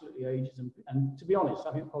absolutely ages. And to be honest,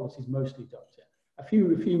 I think policy's mostly ducked it. A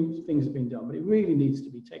few things have been done, but it really needs to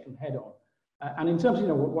be taken head on. And in terms of, you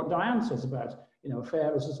know, what Diane says about, you know, a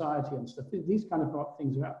fairer society and stuff, these kind of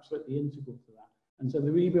things are absolutely integral to that. And so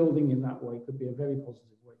the rebuilding in that way could be a very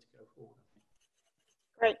positive way to go forward, I think.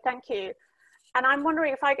 Great, thank you. And I'm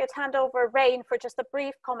wondering if I could hand over Rain for just a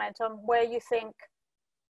brief comment on where you think,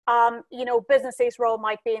 you know, businesses' role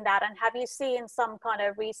might be in that. And have you seen some kind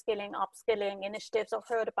of reskilling, upskilling initiatives or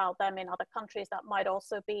heard about them in other countries that might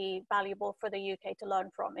also be valuable for the UK to learn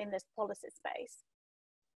from in this policy space?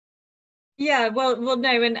 Yeah, well,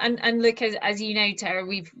 no, and look, as you know, Tara,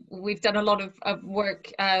 we've done a lot of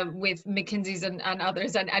work with McKinsey's and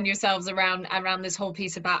others and yourselves around this whole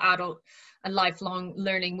piece about adult and lifelong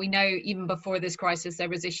learning. We know even before this crisis there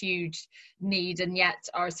was a huge need, and yet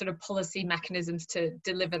our sort of policy mechanisms to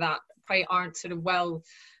deliver that probably aren't sort of well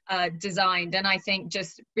designed. And I think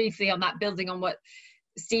just briefly on that, building on what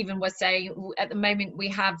Stephen was saying, at the moment we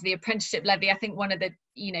have the apprenticeship levy. I think one of the,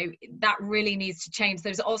 you know, that really needs to change.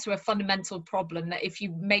 There's also a fundamental problem that if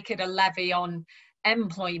you make it a levy on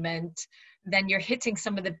employment, then you're hitting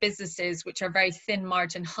some of the businesses which are very thin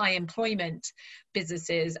margin, high employment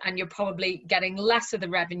businesses, and you're probably getting less of the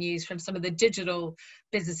revenues from some of the digital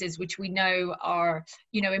businesses, which we know are,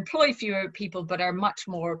 you know, employ fewer people but are much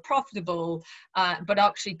more profitable, but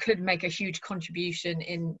actually could make a huge contribution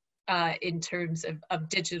in terms of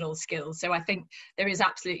digital skills. So I think there is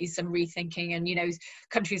absolutely some rethinking, and, you know,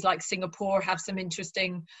 countries like Singapore have some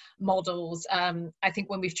interesting models. I think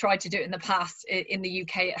when we've tried to do it in the past in the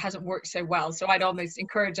UK, it hasn't worked so well. So I'd almost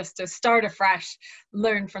encourage us to start afresh,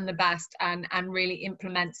 learn from the best, and really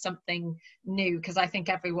implement something new, because I think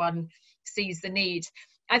everyone sees the need.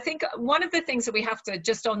 I think one of the things that we have to,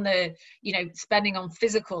 just on the, you know, spending on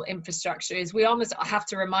physical infrastructure, is we almost have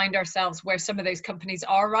to remind ourselves where some of those companies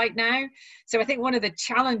are right now. So I think one of the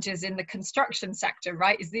challenges in the construction sector,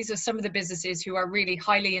 right, is these are some of the businesses who are really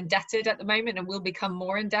highly indebted at the moment and will become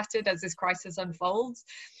more indebted as this crisis unfolds.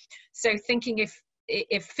 So thinking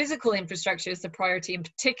if physical infrastructure is the priority, and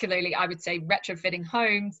particularly I would say retrofitting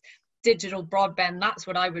homes, digital broadband, that's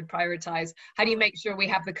what I would prioritize. How do you make sure we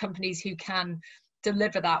have the companies who can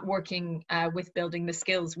deliver that, working with building the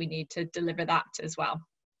skills we need to deliver that as well?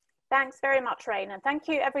 Thanks very much, Rain, and thank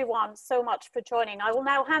you everyone so much for joining. I will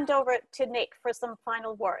now hand over to Nick for some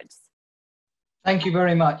final words. Thank you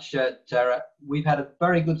very much, Tara. We've had a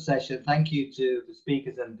very good session. Thank you to the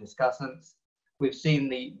speakers and discussants. We've seen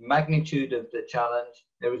the magnitude of the challenge.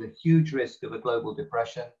 There is a huge risk of a global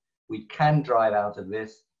depression. We can drive out of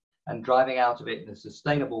this, and driving out of it in a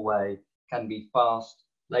sustainable way can be fast,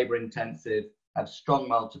 labor intensive, have strong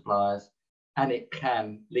multipliers, and it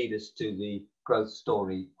can lead us to the growth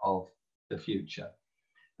story of the future.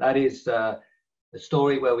 That is a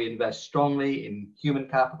story where we invest strongly in human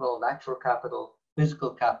capital, natural capital,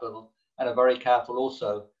 physical capital, and are very careful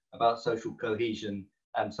also about social cohesion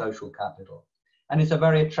and social capital. And it's a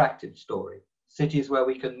very attractive story. Cities where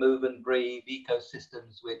we can move and breathe,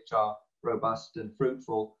 ecosystems which are robust and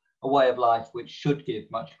fruitful, a way of life which should give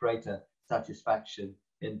much greater satisfaction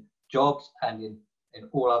in jobs and in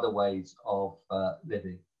all other ways of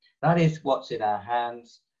living. That is what's in our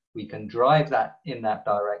hands. We can drive that in that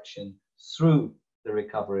direction through the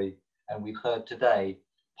recovery. And we've heard today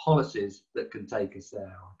policies that can take us there,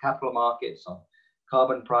 on capital markets, on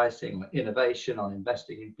carbon pricing, on innovation, on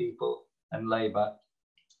investing in people and labor,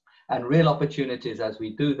 and real opportunities as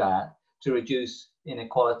we do that to reduce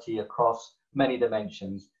inequality across many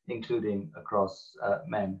dimensions, including across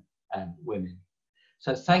men and women.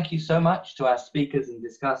 So thank you so much to our speakers and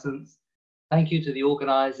discussants. Thank you to the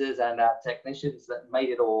organizers and our technicians that made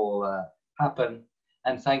it all happen.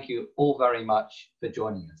 And thank you all very much for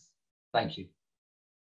joining us. Thank you.